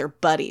laughs like they're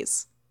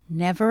buddies.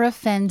 Never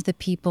offend the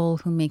people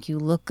who make you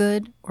look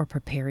good or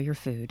prepare your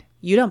food.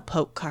 You don't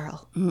poke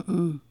Carl.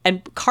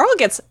 And Carl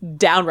gets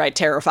downright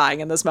terrifying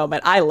in this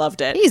moment. I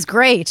loved it. He's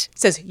great.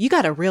 Says, "You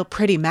got a real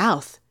pretty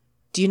mouth.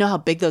 Do you know how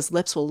big those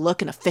lips will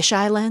look in a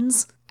fisheye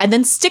lens?" And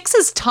then sticks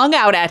his tongue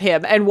out at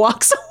him and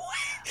walks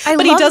away.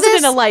 But he does it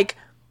in a like...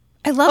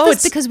 I love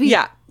this because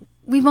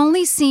we've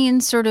only seen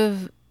sort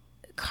of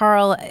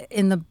Carl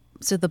in the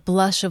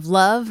blush of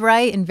love,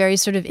 right? And very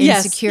sort of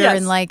insecure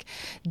and like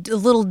a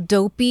little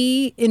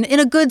dopey in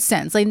a good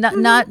sense, like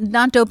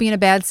not dopey in a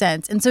bad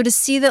sense. And so to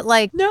see that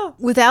like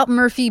without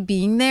Murphy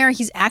being there,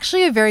 he's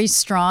actually a very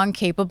strong,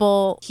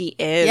 capable. He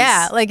is.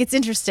 Yeah, like it's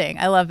interesting.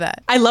 I love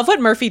that. I love what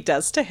Murphy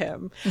does to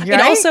him. Right?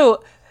 And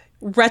also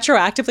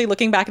retroactively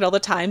looking back at all the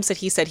times that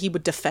he said he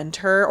would defend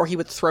her or he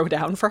would throw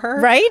down for her.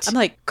 Right? I'm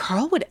like,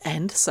 Carl would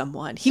end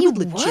someone. He would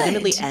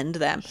legitimately end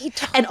them.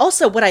 And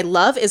also what I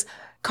love is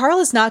Carl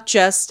is not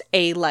just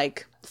a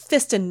like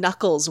fist and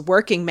knuckles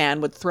working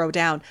man would throw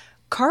down.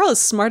 Carl is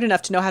smart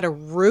enough to know how to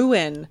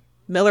ruin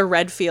Miller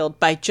Redfield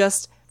by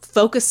just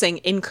focusing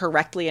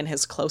incorrectly in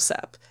his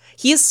close-up.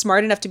 He is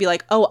smart enough to be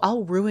like, "Oh,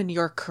 I'll ruin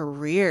your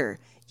career,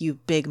 you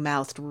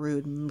big-mouthed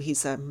rude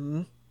piece of..."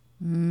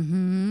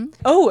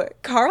 Oh,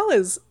 Carl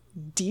is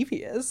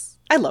devious.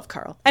 I love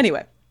Carl.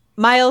 Anyway,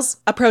 Miles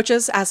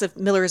approaches as if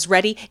Miller is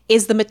ready.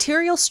 Is the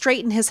material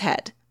straight in his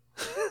head?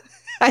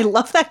 I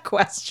love that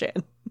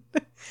question.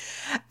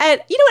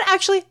 And you know what?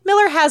 Actually,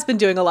 Miller has been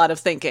doing a lot of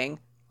thinking.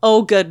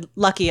 Oh, good,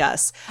 lucky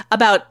us.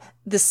 About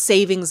the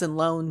savings and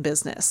loan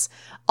business.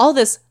 All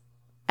this,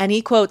 and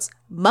he quotes,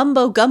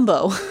 mumbo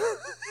gumbo.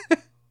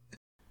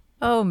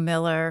 Oh,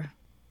 Miller.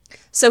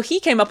 So he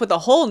came up with a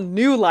whole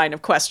new line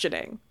of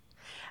questioning.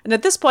 And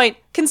at this point,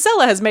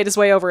 Kinsella has made his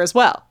way over as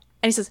well.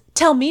 And he says,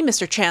 "Tell me,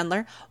 Mr.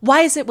 Chandler,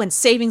 why is it when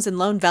savings and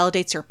loan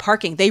validates your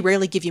parking, they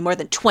rarely give you more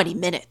than 20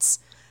 minutes?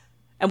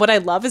 And what I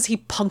love is he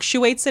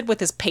punctuates it with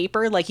his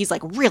paper, like he's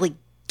like really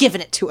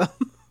giving it to him.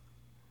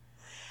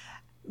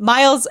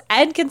 Miles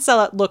and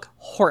Kinsella look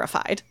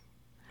horrified.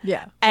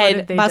 Yeah.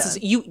 And Miles says,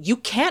 you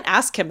can't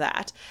ask him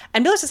that.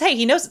 And Miller says, hey,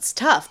 he knows it's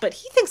tough, but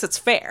he thinks it's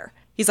fair.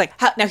 He's like,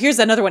 now here's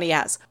another one he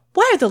has.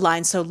 Why are the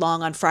lines so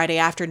long on Friday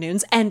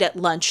afternoons and at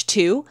lunch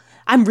too?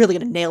 I'm really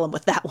going to nail him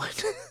with that one.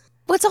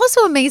 What's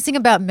also amazing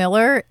about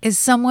Miller is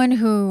someone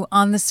who,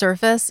 on the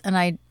surface, and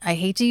I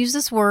hate to use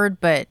this word,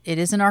 but it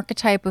is an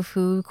archetype of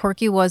who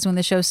Corky was when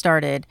the show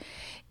started,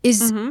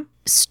 is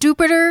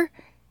stupider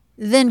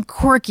than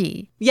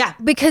Corky. Yeah.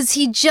 Because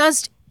he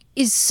just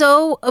is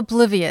so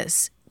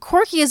oblivious.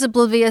 Corky is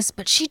oblivious,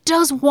 but she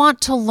does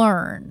want to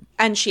learn.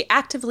 And she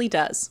actively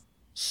does.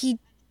 He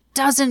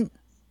doesn't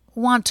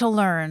want to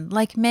learn,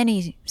 like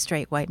many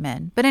straight white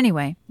men. But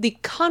anyway. The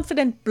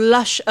confident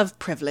blush of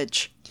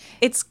privilege.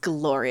 It's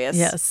glorious.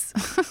 Yes.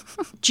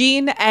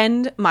 Jean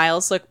and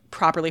Miles look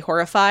properly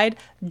horrified.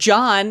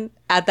 John,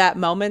 at that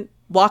moment,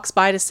 walks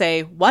by to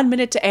say, 1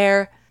 minute to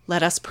air,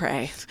 let us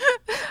pray.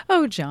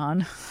 Oh,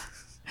 John.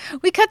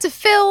 We cut to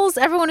Phil's.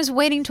 Everyone is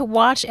waiting to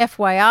watch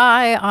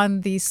FYI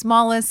on the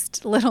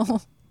smallest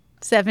little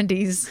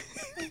 70s,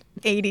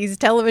 80s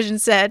television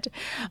set.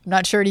 I'm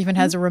not sure it even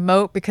has a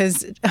remote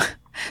because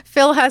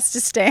Phil has to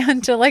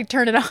stand to like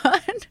turn it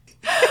on.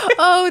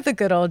 Oh, the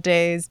good old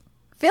days.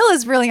 Phil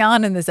is really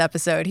on in this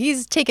episode.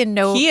 He's taken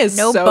no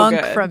so bunk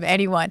good. from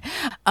anyone.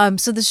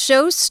 So the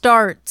show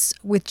starts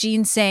with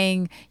Gene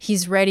saying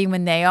he's ready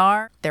when they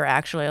are. They're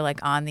actually like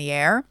on the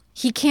air.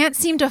 He can't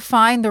seem to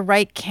find the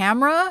right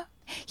camera.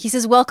 He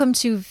says, welcome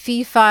to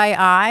Fee Fi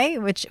I,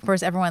 which of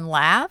course everyone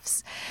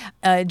laughs.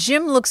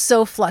 Jim looks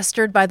so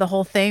flustered by the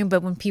whole thing,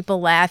 but when people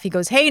laugh, he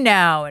goes, hey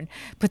now, and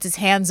puts his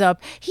hands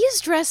up. He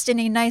is dressed in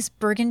a nice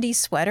burgundy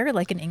sweater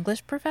like an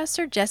English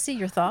professor. Jesse,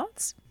 your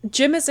thoughts?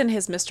 Jim is in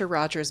his Mr.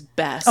 Rogers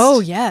best. Oh,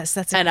 yes.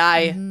 And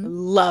I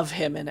love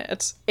him in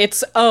it.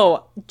 It's,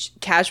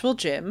 casual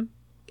Jim,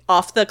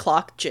 off the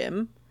clock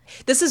Jim.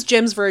 This is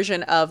Jim's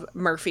version of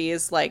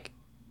Murphy's, like,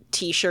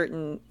 T-shirt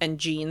and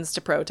jeans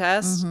to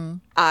protest.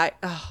 I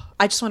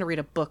just want to read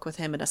a book with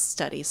him in a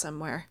study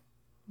somewhere,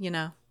 you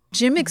know?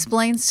 Jim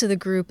explains to the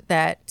group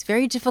that it's a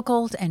very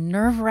difficult and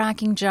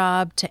nerve-wracking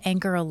job to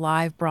anchor a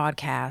live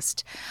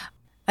broadcast.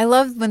 I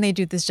love when they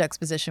do this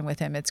juxtaposition with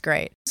him. It's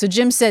great. So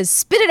Jim says,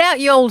 "Spit it out,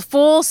 you old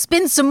fool.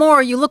 Spin some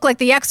more. You look like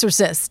the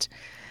Exorcist."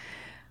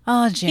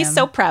 Oh, Jim. He's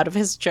so proud of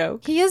his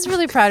joke. He is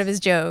really proud of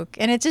his joke.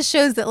 And it just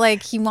shows that,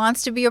 like, he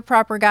wants to be a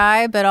proper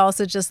guy, but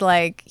also just,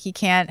 like, he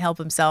can't help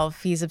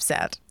himself. He's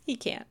upset. He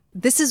can't.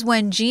 This is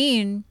when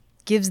Gene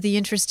gives the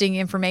interesting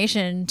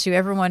information to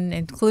everyone,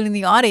 including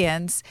the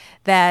audience,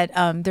 that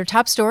their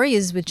top story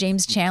is with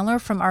James Chandler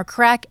from our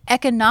crack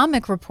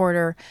economic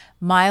reporter,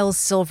 Miles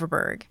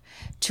Silverberg,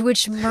 to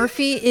which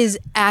Murphy is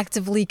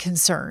actively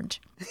concerned.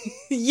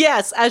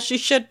 Yes, as she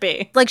should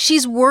be. Like,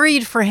 she's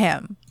worried for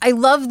him. I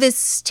love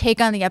this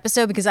take on the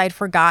episode because I'd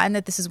forgotten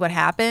that this is what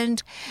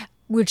happened,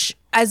 which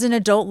as an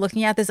adult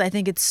looking at this, I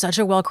think it's such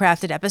a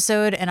well-crafted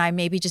episode, and I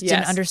maybe just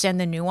didn't understand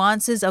the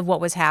nuances of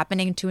what was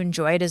happening to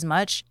enjoy it as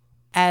much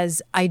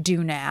as I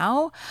do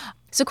now.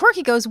 So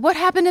Corky goes, "What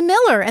happened to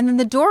Miller?" And then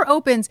the door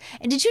opens.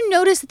 And did you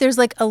notice that there's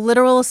like a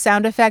literal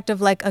sound effect of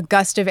like a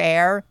gust of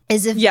air?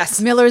 As if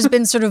Miller's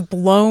been sort of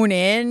blown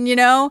in, you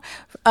know,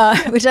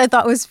 which I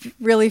thought was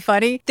really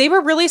funny. They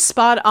were really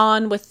spot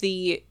on with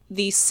the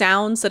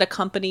sounds that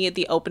accompany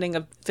the opening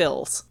of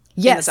Phil's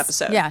in this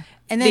episode. Yeah.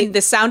 And then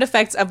the sound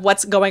effects of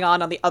what's going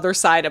on the other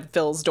side of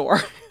Phil's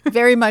door.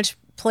 very much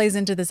plays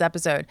into this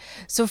episode.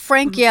 So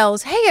Frank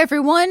yells, "Hey,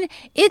 everyone,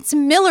 it's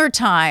Miller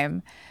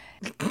time."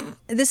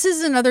 This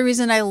is another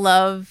reason I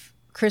love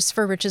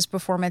Christopher Rich's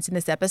performance in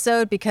this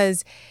episode,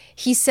 because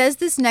he says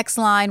this next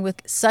line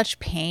with such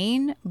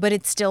pain, but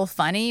it's still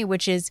funny,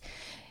 which is,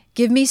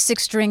 "Give me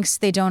 6 drinks.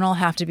 They don't all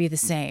have to be the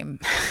same."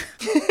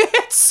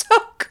 It's so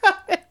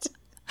good.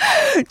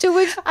 To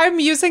which I'm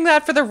using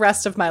that for the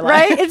rest of my life.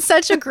 Right? It's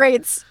such a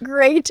great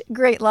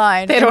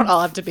line. They don't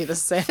all have to be the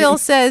same. Phil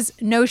says,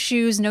 "No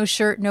shoes, no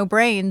shirt, no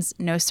brains,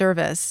 no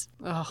service."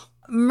 Oh.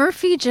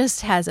 Murphy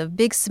just has a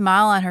big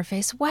smile on her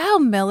face. "Wow,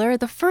 Miller,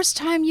 the first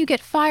time you get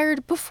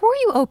fired before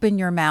you open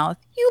your mouth,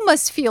 you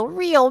must feel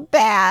real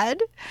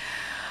bad."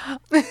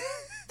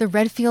 "The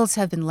Redfields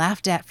have been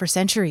laughed at for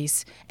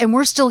centuries, and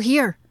we're still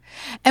here.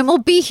 And we'll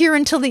be here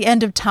until the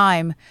end of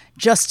time.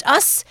 Just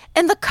us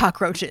and the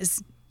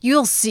cockroaches.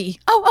 You'll see."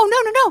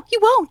 Oh, no, you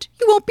won't.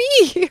 You won't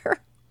be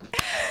here.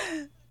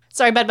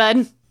 Sorry,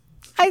 Bud.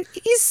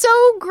 He's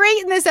so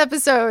great in this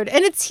episode,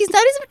 and he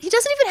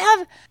doesn't even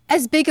have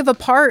as big of a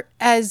part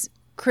as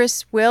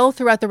Chris will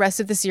throughout the rest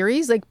of the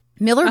series. Like,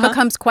 Miller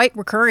becomes quite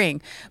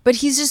recurring, but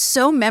he's just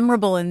so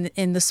memorable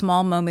in the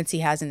small moments he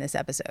has in this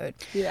episode.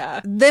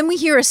 Yeah. Then we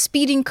hear a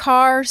speeding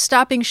car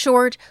stopping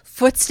short,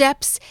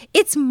 footsteps.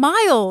 It's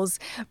Miles.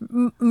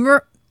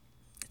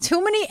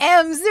 Too many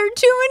M's. There are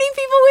too many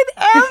people with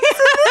M's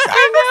in this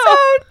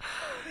episode.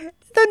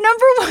 The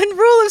number 1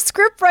 rule of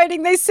script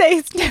writing, they say,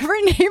 is never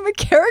name a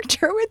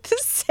character with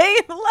the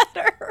same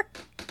letter.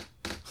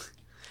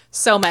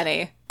 So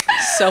many.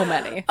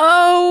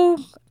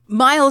 Oh,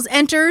 Miles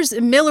enters.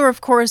 Miller,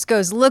 of course,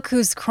 goes, "Look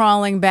who's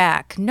crawling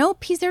back."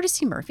 Nope, he's there to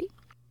see Murphy.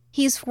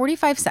 He's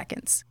 45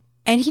 seconds.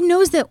 And he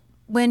knows that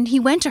when he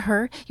went to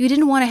her, you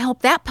didn't want to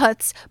help that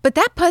putz, but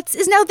that putz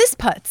is now this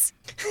putz.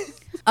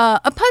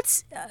 A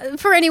putz,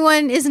 for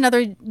anyone, is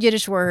another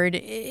Yiddish word.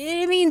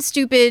 It means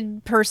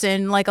stupid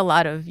person, like a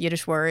lot of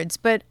Yiddish words.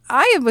 But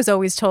I was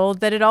always told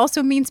that it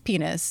also means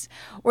penis,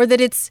 or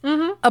that it's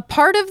a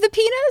part of the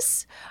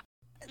penis.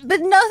 But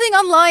nothing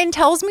online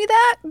tells me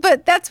that.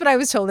 But that's what I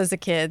was told as a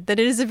kid, that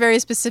it is a very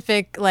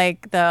specific,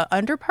 like, the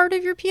under part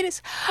of your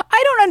penis.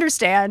 I don't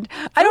understand.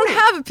 I don't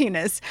have a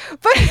penis.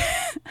 But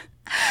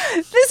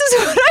this is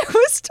what I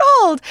was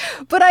told.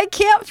 But I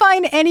can't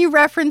find any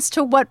reference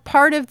to what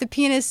part of the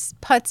penis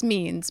putz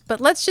means. But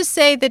let's just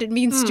say that it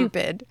means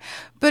stupid.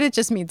 But it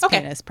just means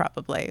penis,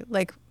 probably.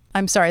 Like,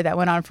 I'm sorry that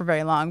went on for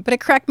very long. But it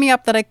cracked me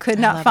up that I could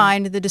not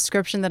find the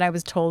description that I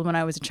was told when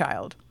I was a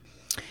child.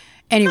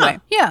 Anyway,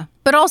 yeah.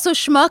 But also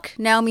schmuck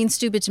now means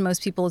stupid to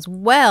most people as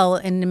well.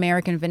 In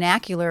American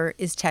vernacular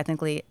is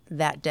technically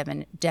that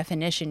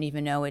definition,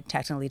 even though it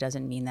technically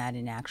doesn't mean that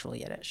in actual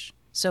Yiddish.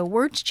 So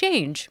words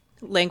change.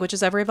 Language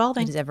is ever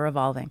evolving. It is ever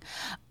evolving.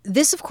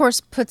 This, of course,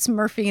 puts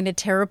Murphy in a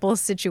terrible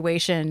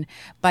situation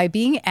by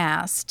being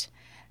asked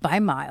by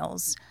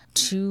Miles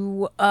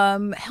to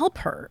help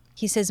her.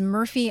 He says,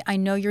 "Murphy, I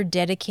know you're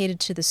dedicated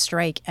to the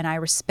strike, and I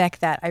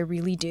respect that. I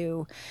really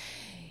do.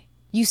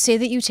 You say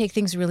that you take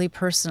things really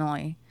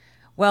personally.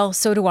 Well,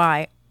 so do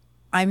I.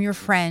 I'm your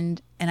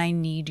friend, and I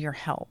need your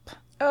help."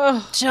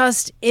 Oh.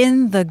 Just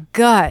in the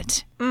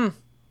gut.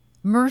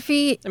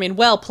 Murphy. I mean,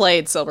 well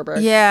played,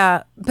 Silverberg.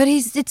 Yeah, but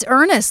it's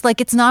earnest.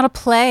 Like, it's not a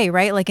play,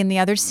 right? Like in the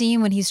other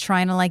scene when he's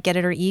trying to like get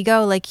at her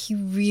ego, like he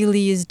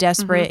really is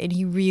desperate and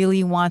he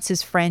really wants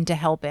his friend to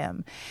help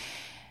him.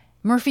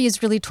 Murphy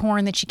is really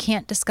torn that she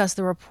can't discuss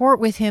the report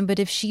with him, but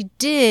if she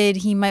did,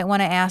 he might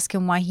want to ask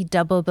him why he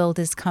double billed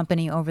his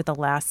company over the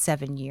last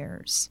 7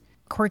 years.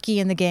 Corky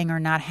and the gang are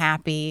not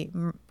happy.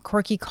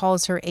 Corky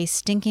calls her a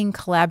stinking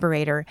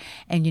collaborator.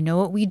 And you know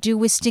what we do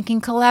with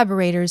stinking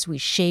collaborators? We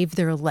shave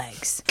their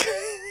legs.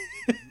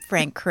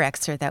 Frank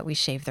corrects her that we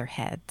shave their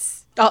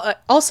heads.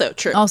 Also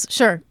true. Also,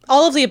 sure.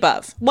 All of the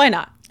above. Why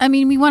not? I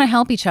mean, we want to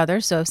help each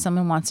other. So if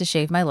someone wants to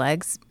shave my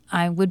legs,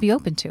 I would be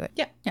open to it.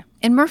 Yeah.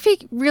 And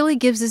Murphy really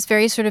gives this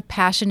very sort of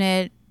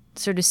passionate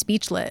sort of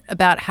speechlet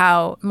about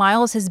how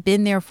Miles has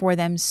been there for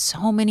them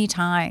so many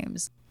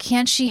times.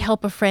 Can't she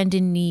help a friend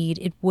in need?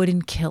 It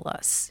wouldn't kill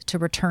us to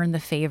return the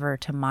favor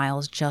to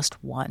Miles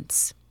just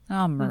once.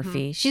 Oh,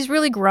 Murphy. She's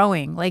really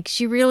growing. Like,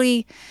 she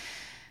really...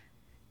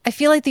 I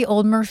feel like the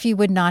old Murphy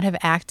would not have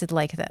acted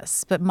like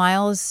this, but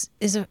Miles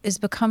is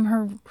become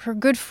her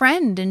good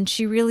friend, and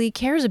she really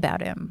cares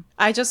about him.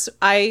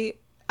 I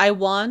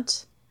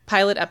want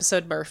pilot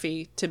episode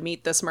Murphy to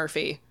meet this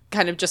Murphy,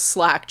 kind of just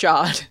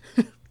slack-jawed,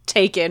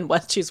 take in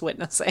what she's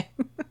witnessing.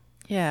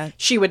 Yeah.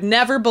 She would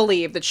never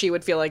believe that she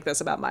would feel like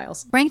this about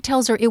Miles. Frank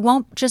tells her it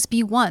won't just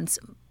be once.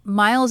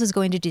 Miles is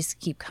going to just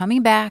keep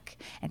coming back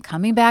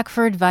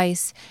for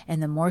advice,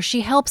 and the more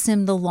she helps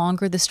him, the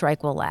longer the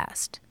strike will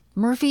last.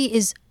 Murphy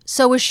is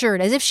so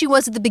assured, as if she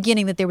was at the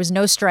beginning, that there was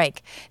no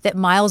strike, that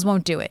Miles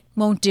won't do it,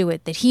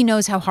 that he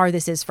knows how hard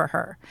this is for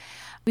her.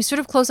 We sort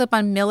of close up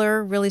on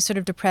Miller, really sort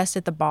of depressed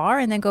at the bar,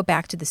 and then go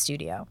back to the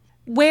studio.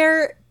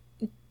 Where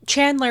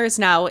Chandler is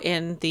now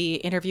in the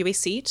interviewee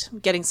seat,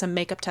 getting some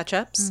makeup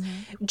touch-ups.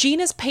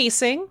 Gene is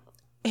pacing.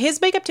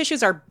 His makeup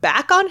tissues are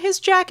back on his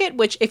jacket,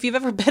 which if you've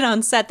ever been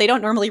on set, they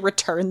don't normally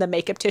return the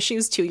makeup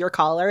tissues to your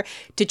collar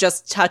to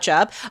just touch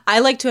up. I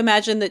like to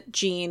imagine that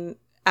Gene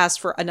asked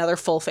for another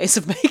full face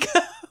of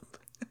makeup.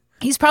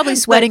 He's probably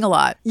sweating a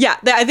lot. Yeah,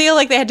 I feel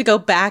like they had to go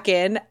back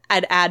in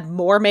and add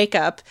more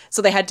makeup, so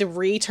they had to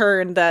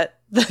return the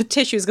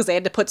tissues because they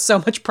had to put so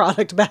much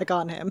product back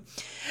on him.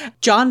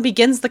 John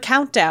begins the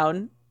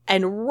countdown,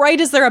 and right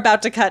as they're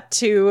about to cut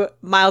to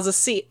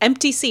Miles'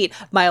 empty seat,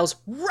 Miles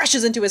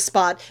rushes into his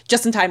spot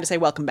just in time to say,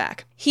 "Welcome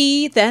back."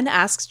 He then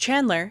asks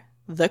Chandler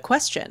the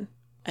question,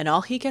 and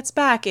all he gets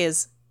back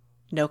is,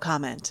 "No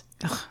comment."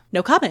 Ugh.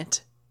 No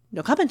comment.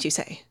 No comment, you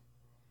say.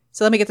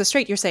 So let me get this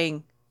straight. You're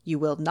saying you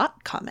will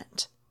not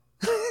comment.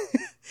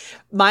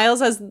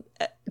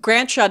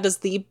 Grant Shaw does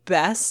the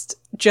best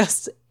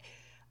just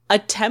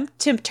attempt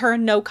to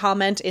turn no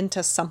comment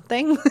into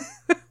something.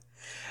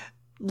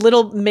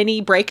 Little mini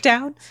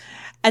breakdown.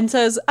 And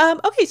says,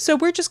 okay, so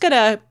we're just going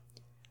to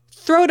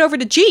throw it over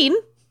to Gene.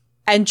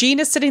 And Gene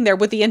is sitting there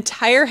with the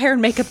entire hair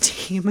and makeup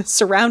team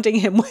surrounding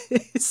him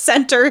with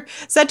center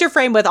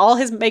frame with all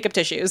his makeup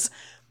tissues.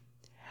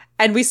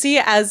 And we see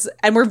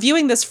and we're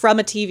viewing this from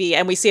a TV,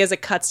 and we see as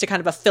it cuts to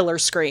kind of a filler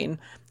screen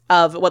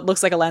of what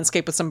looks like a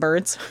landscape with some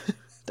birds,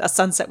 a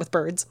sunset with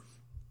birds.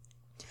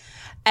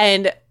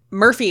 And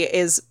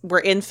we're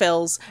in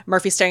Phil's,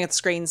 Murphy's staring at the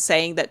screen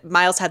saying that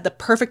Miles had the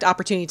perfect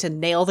opportunity to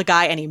nail the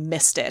guy and he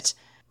missed it.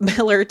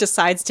 Miller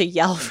decides to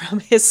yell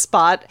from his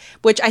spot,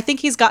 which I think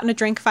he's gotten a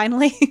drink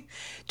finally,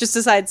 just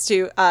decides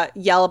to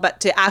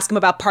to ask him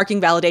about parking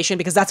validation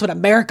because that's what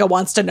America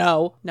wants to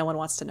know. No one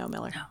wants to know,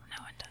 Miller. No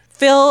one does.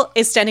 Phil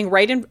is standing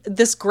right in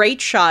this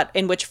great shot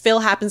in which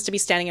Phil happens to be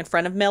standing in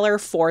front of Miller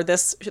for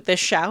this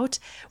shout.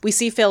 We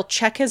see Phil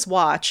check his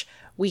watch.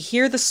 We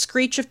hear the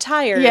screech of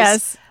tires.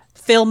 Yes.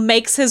 Phil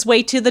makes his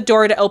way to the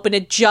door to open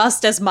it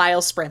just as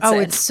Miles sprints in. Oh,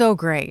 it's so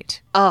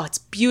great. Oh, it's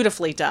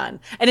beautifully done.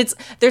 And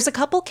there's a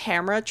couple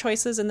camera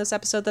choices in this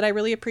episode that I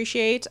really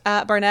appreciate.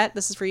 Barnett,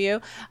 this is for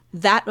you.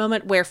 That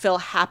moment where Phil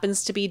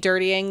happens to be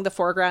dirtying the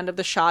foreground of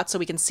the shot so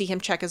we can see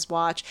him check his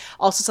watch.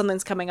 Also,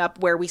 something's coming up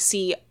where we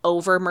see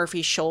over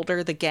Murphy's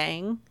shoulder the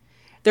gang.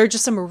 There are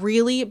just some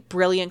really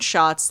brilliant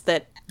shots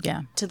that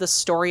to the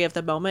story of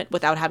the moment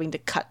without having to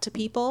cut to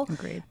people.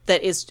 Agreed.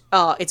 That is,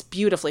 it's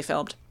beautifully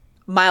filmed.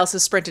 Miles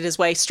has sprinted his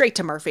way straight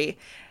to Murphy.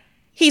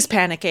 He's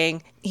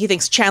panicking. He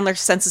thinks Chandler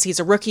senses he's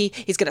a rookie.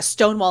 He's going to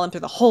stonewall him through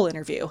the whole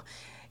interview.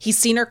 He's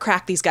seen her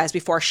crack these guys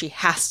before. She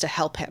has to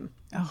help him.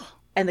 Oh.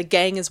 And the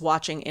gang is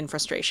watching in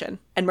frustration.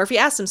 And Murphy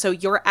asks him, so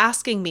you're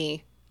asking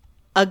me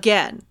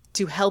again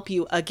to help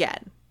you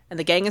again. And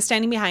the gang is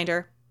standing behind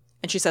her.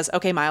 And she says,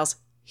 okay, Miles,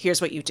 here's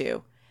what you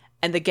do.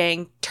 And the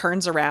gang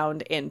turns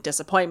around in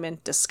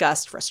disappointment,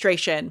 disgust,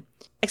 frustration.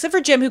 Except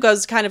for Jim, who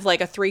goes kind of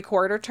like a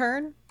 3/4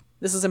 turn.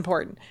 This is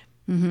important.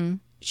 Mm-hmm.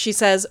 She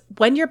says,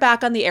 when you're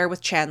back on the air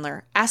with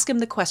Chandler, ask him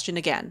the question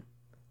again.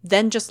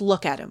 Then just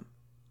look at him.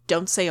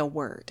 Don't say a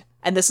word.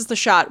 And this is the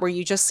shot where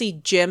you just see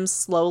Jim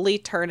slowly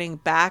turning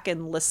back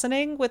and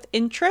listening with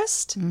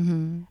interest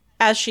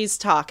as she's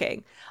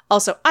talking.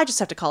 Also, I just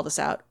have to call this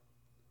out.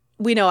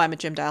 We know I'm a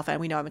Jim Dial fan.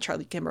 We know I'm a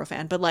Charlie Kimbrough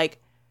fan. But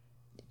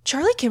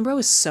Charlie Kimbrough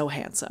is so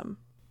handsome.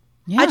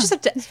 Yeah, I just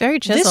have to. He's very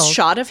chiseled. This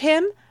shot of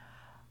him.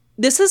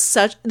 This is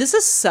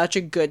such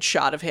a good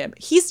shot of him.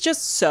 He's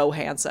just so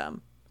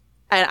handsome.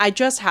 And I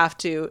just have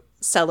to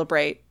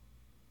celebrate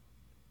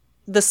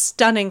the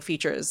stunning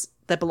features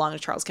that belong to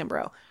Charles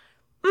Kimbrough.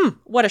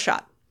 What a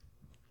shot.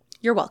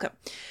 You're welcome.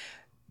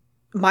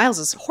 Miles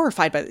is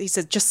horrified by it. He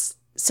said, just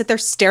sit there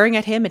staring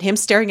at him and him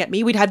staring at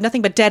me. We'd had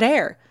nothing but dead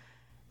air.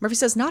 Murphy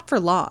says, not for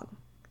long.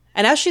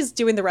 And as she's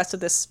doing the rest of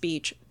this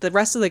speech, the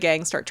rest of the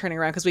gang start turning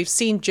around because we've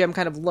seen Jim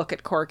kind of look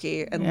at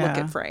Corky and look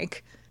at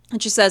Frank.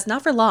 And she says,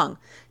 not for long.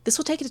 This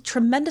will take a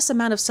tremendous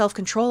amount of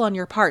self-control on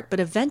your part, but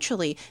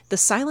eventually the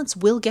silence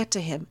will get to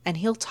him and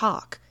he'll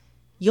talk.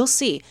 You'll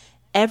see.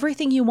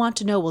 Everything you want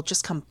to know will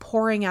just come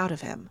pouring out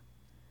of him.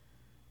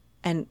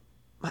 And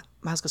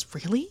Miles goes,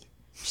 really?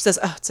 She says,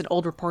 oh, it's an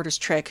old reporter's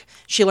trick.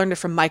 She learned it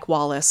from Mike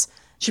Wallace.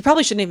 She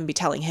probably shouldn't even be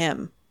telling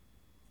him.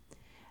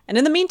 And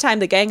in the meantime,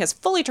 the gang has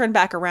fully turned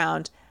back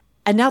around.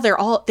 And now they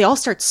all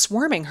start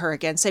swarming her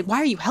again, saying, why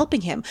are you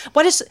helping him?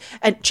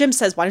 And Jim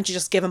says, why don't you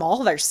just give him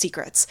all their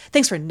secrets?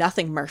 Thanks for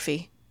nothing,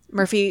 Murphy.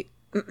 Murphy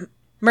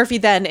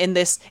then, in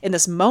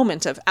this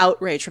moment of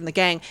outrage from the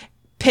gang,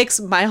 picks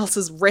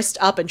Miles's wrist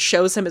up and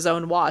shows him his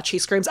own watch. He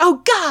screams,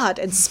 oh, God,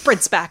 and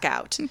sprints back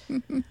out.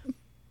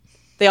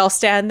 They all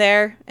stand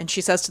there, and she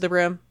says to the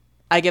room,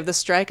 I give the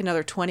strike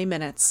another 20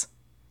 minutes.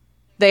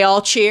 They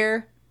all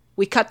cheer.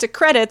 We cut to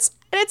credits,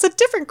 and it's a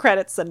different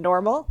credits than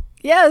normal.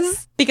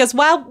 Yes. Because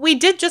while we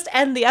did just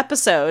end the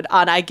episode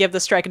on I give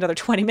the strike another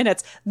 20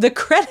 minutes, the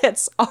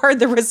credits are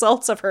the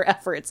results of her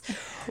efforts,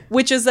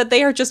 which is that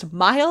they are just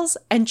Miles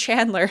and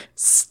Chandler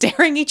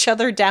staring each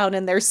other down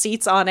in their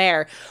seats on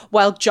air,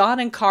 while John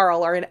and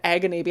Carl are in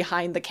agony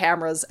behind the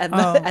cameras and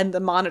the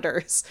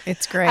monitors.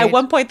 It's great. At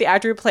one point, the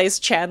actor who plays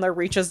Chandler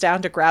reaches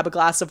down to grab a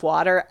glass of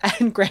water,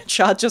 and Grant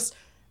Shaw just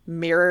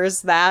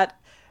mirrors that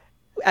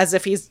as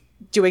if he's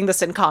doing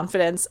this in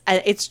confidence.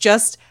 And it's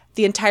just...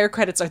 the entire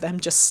credits are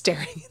them just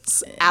staring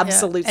in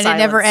absolute silence. And it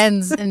never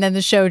ends, and then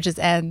the show just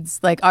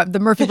ends. Like the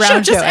Murphy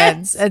Brown show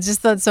ends. It's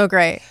just that's so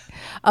great.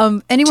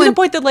 To the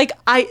point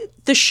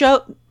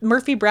that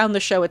Murphy Brown, the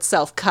show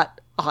itself, cut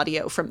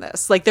audio from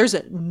this. Like there's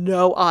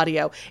no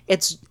audio.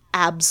 It's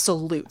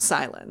absolute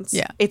silence.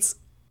 Yeah. It's,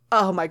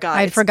 oh my God.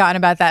 I'd forgotten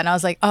about that, and I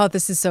was like, oh,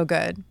 this is so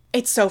good.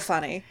 It's so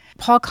funny.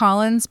 Paul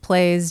Collins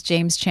plays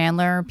James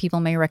Chandler. People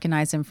may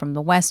recognize him from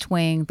The West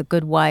Wing, The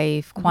Good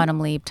Wife, Quantum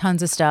Leap,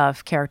 tons of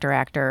stuff, character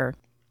actor.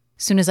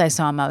 As soon as I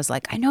saw him, I was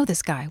like, I know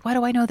this guy. Why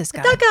do I know this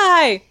guy? That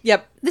guy.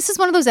 Yep. This is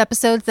one of those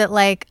episodes that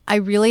like I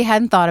really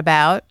hadn't thought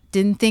about,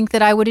 didn't think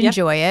that I would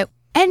enjoy it.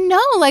 And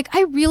no, like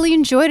I really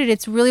enjoyed it.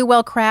 It's really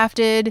well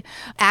crafted.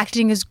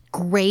 Acting is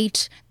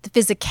great. The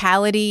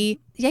physicality.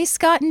 Yay,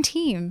 Scott and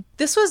team.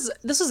 This was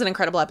an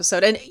incredible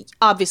episode. And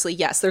obviously,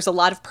 yes, there's a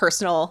lot of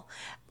personal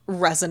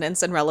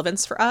resonance and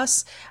relevance for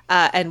us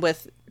and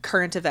with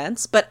current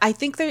events. But I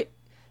think that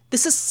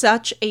this is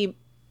such a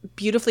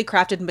beautifully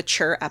crafted,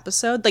 mature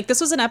episode. Like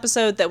this was an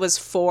episode that was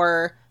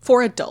for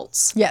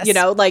adults. Yes. You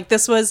know, like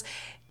this was,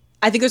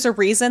 I think there's a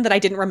reason that I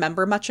didn't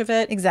remember much of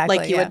it. Exactly.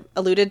 Like you had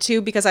alluded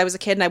to, because I was a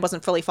kid and I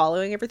wasn't fully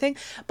following everything.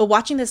 But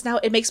watching this now,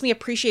 it makes me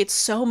appreciate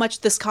so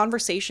much this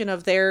conversation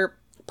of their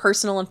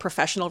personal and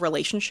professional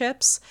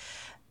relationships.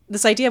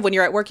 This idea of when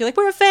you're at work, you're like,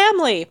 we're a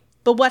family.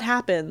 But what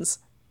happens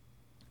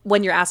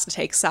when you're asked to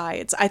take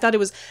sides? I thought it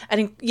was,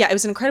 it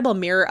was an incredible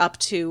mirror up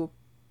to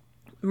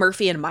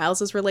Murphy and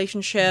Miles's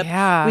relationship.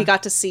 Yeah. We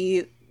got to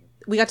see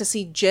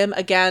Jim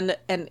again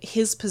and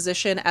his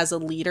position as a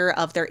leader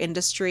of their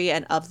industry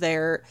and of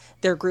their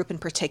group in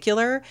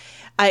particular.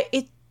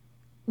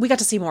 We got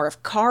to see more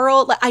of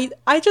Carl.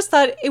 I just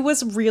thought it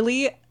was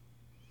really,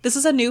 this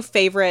is a new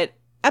favorite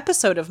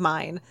episode of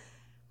mine.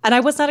 And I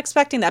was not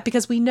expecting that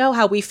because we know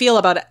how we feel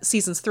about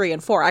seasons 3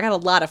 and 4. I got a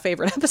lot of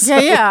favorite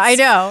episodes. Yeah, I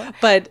know.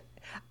 But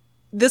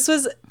this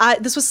was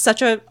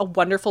such a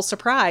wonderful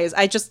surprise.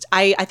 I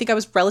think I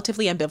was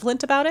relatively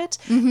ambivalent about it.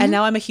 Mm-hmm. And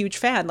now I'm a huge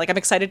fan. Like I'm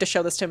excited to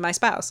show this to my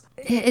spouse.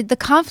 The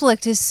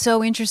conflict is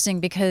so interesting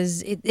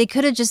because it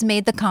could have just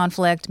made the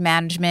conflict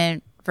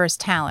management versus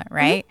talent,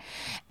 right?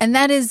 Mm-hmm. And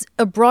that is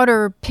a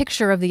broader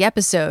picture of the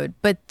episode.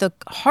 But the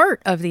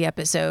heart of the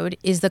episode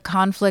is the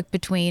conflict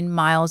between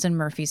Miles and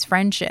Murphy's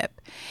friendship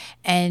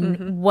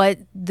and what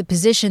the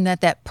position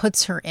that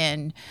puts her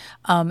in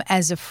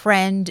as a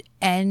friend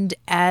and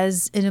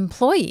as an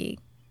employee.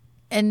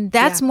 And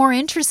that's more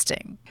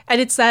interesting. And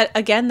it's that,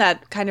 again,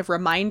 that kind of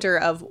reminder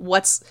of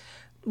what's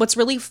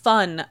really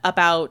fun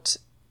about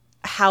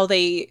how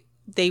they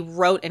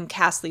wrote and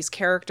cast these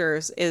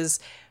characters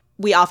is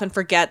we often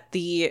forget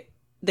the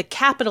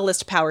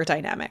capitalist power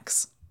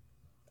dynamics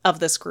of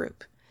this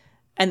group.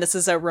 And this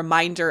is a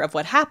reminder of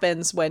what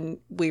happens when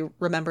we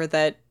remember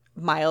that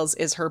Miles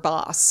is her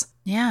boss.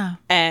 Yeah.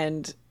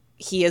 And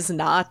he is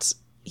not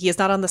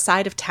on the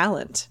side of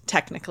talent,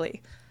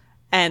 technically.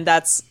 And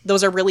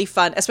those are really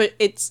fun.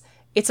 It's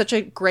such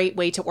a great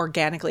way to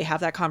organically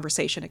have that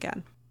conversation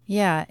again.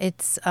 Yeah,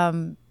 it's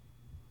an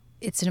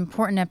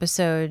important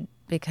episode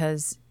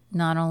because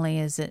not only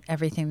is it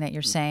everything that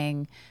you're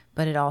saying,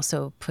 but it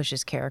also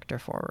pushes character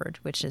forward,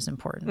 which is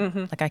important. Mm-hmm.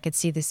 Like I could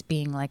see this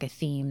being like a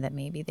theme that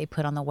maybe they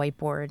put on the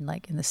whiteboard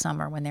like in the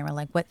summer when they were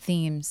like, what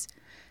themes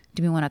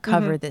do we want to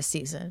cover this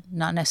season?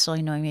 Not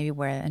necessarily knowing maybe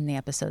where in the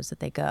episodes that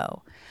they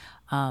go.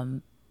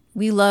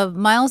 We love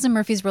Miles and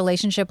Murphy's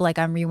relationship. Like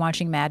I'm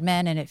rewatching Mad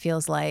Men and it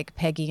feels like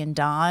Peggy and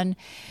Don,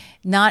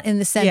 not in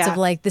the sense of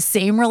like the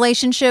same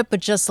relationship, but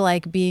just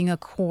like being a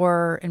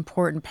core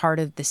important part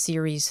of the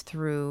series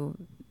through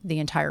the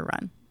entire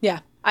run. Yeah.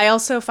 I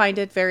also find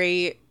it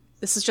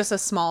this is just a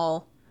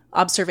small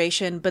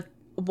observation, but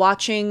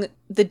watching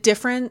the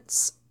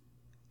difference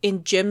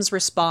in Jim's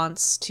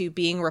response to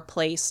being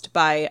replaced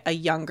by a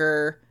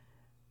younger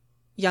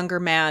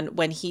man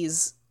when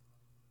he's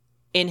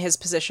in his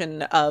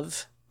position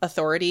of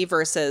authority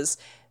versus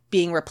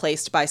being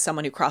replaced by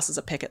someone who crosses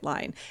a picket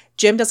line.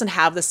 Jim doesn't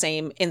have the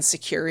same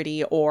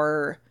insecurity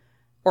or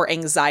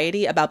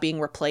anxiety about being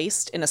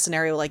replaced in a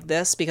scenario like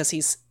this because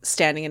he's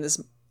standing in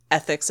his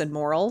ethics and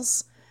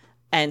morals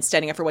and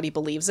standing up for what he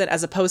believes in,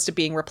 as opposed to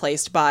being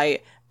replaced by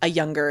a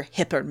younger,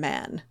 hipper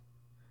man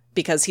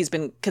because he's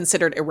been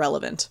considered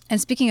irrelevant. And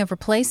speaking of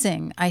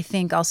replacing, I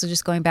think also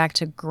just going back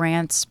to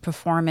Grant's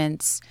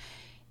performance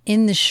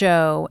in the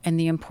show and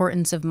the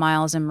importance of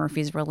Miles and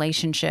Murphy's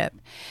relationship,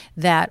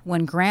 that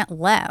when Grant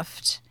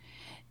left,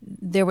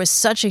 there was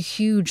such a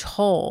huge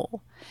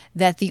hole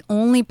that the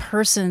only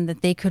person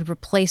that they could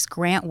replace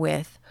Grant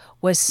with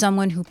was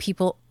someone who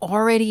people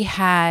already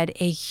had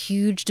a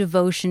huge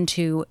devotion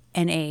to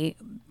and a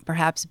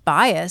perhaps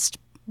biased,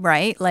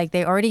 right? Like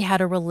they already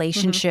had a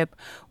relationship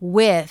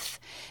with,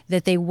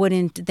 that they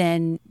wouldn't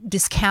then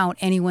discount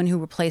anyone who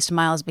replaced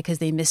Miles because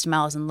they missed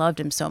Miles and loved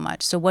him so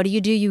much. So what do?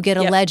 You get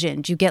a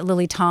legend. You get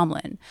Lily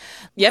Tomlin.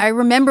 I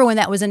remember when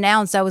that was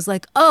announced, I was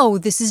like, oh,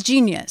 this is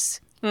genius.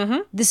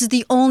 This is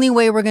the only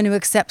way we're going to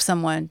accept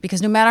someone,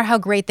 because no matter how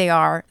great they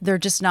are, they're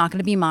just not going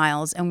to be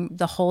Miles, and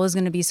the hole is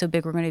going to be so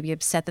big we're going to be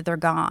upset that they're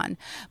gone.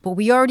 But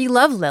we already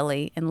love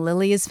Lily, and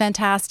Lily is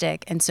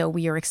fantastic, and so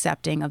we are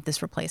accepting of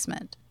this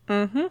replacement.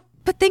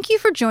 But thank you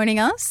for joining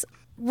us.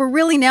 We're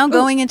really now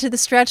going into the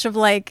stretch of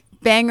like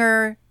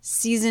banger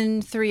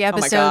season 3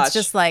 episodes,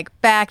 just like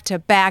back to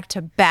back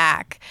to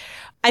back.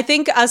 I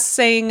think us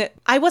saying,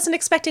 I wasn't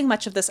expecting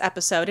much of this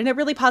episode, and it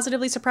really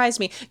positively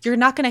surprised me. You're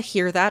not going to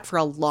hear that for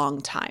a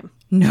long time.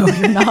 No,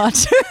 you're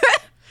not.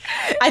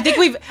 I think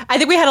we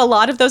had a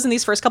lot of those in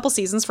these first couple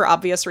seasons for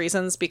obvious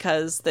reasons,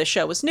 because the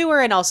show was newer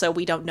and also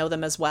we don't know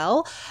them as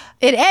well.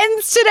 It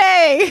ends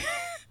today.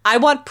 I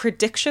want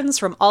predictions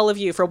from all of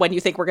you for when you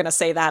think we're going to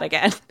say that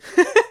again,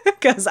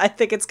 because I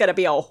think it's going to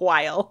be a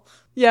while.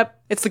 Yep.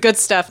 It's the good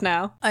stuff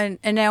now. And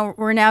now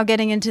we're now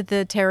getting into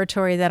the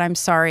territory that I'm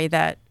sorry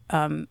that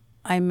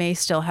I may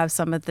still have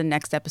some of the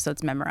next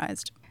episodes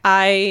memorized.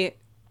 I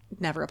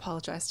never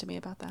apologize to me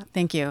about that.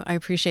 Thank you. I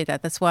appreciate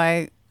that. That's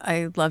why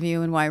I love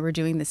you and why we're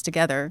doing this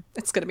together.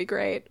 It's going to be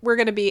great. We're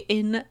going to be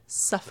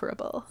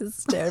insufferable.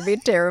 It's going to be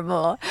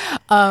terrible.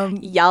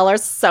 Y'all are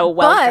so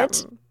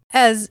welcome. But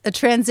as a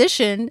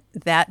transition,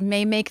 that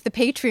may make the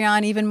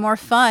Patreon even more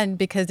fun,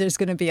 because there's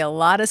going to be a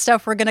lot of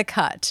stuff we're going to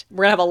cut.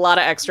 We're going to have a lot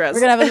of extras. We're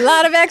going to have a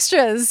lot of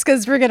extras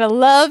because we're going to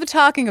love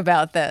talking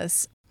about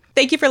this.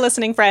 Thank you for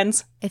listening,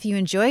 friends. If you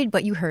enjoyed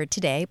what you heard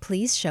today,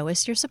 please show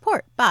us your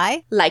support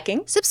by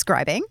liking,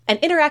 subscribing, and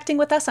interacting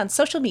with us on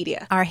social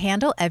media. Our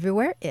handle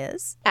everywhere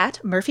is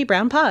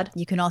 @MurphyBrownPod.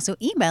 You can also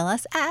email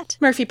us at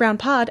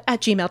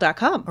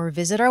murphybrownpod@gmail.com or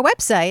visit our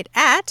website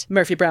at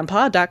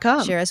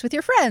murphybrownpod.com. Share us with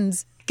your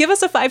friends. Give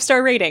us a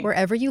 5-star rating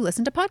wherever you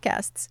listen to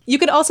podcasts. You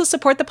can also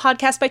support the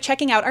podcast by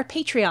checking out our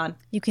Patreon.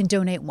 You can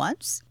donate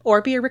once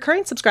or be a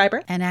recurring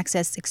subscriber and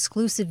access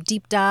exclusive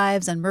deep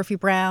dives on Murphy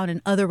Brown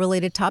and other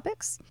related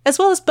topics, as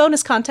well as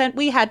bonus content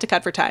we had to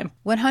cut for time.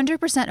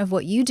 100% of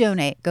what you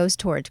donate goes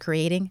toward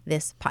creating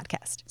this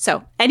podcast.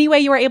 So any way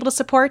you are able to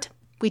support,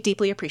 we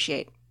deeply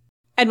appreciate.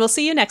 And we'll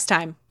see you next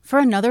time for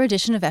another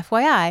edition of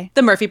FYI,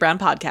 the Murphy Brown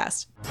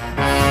Podcast.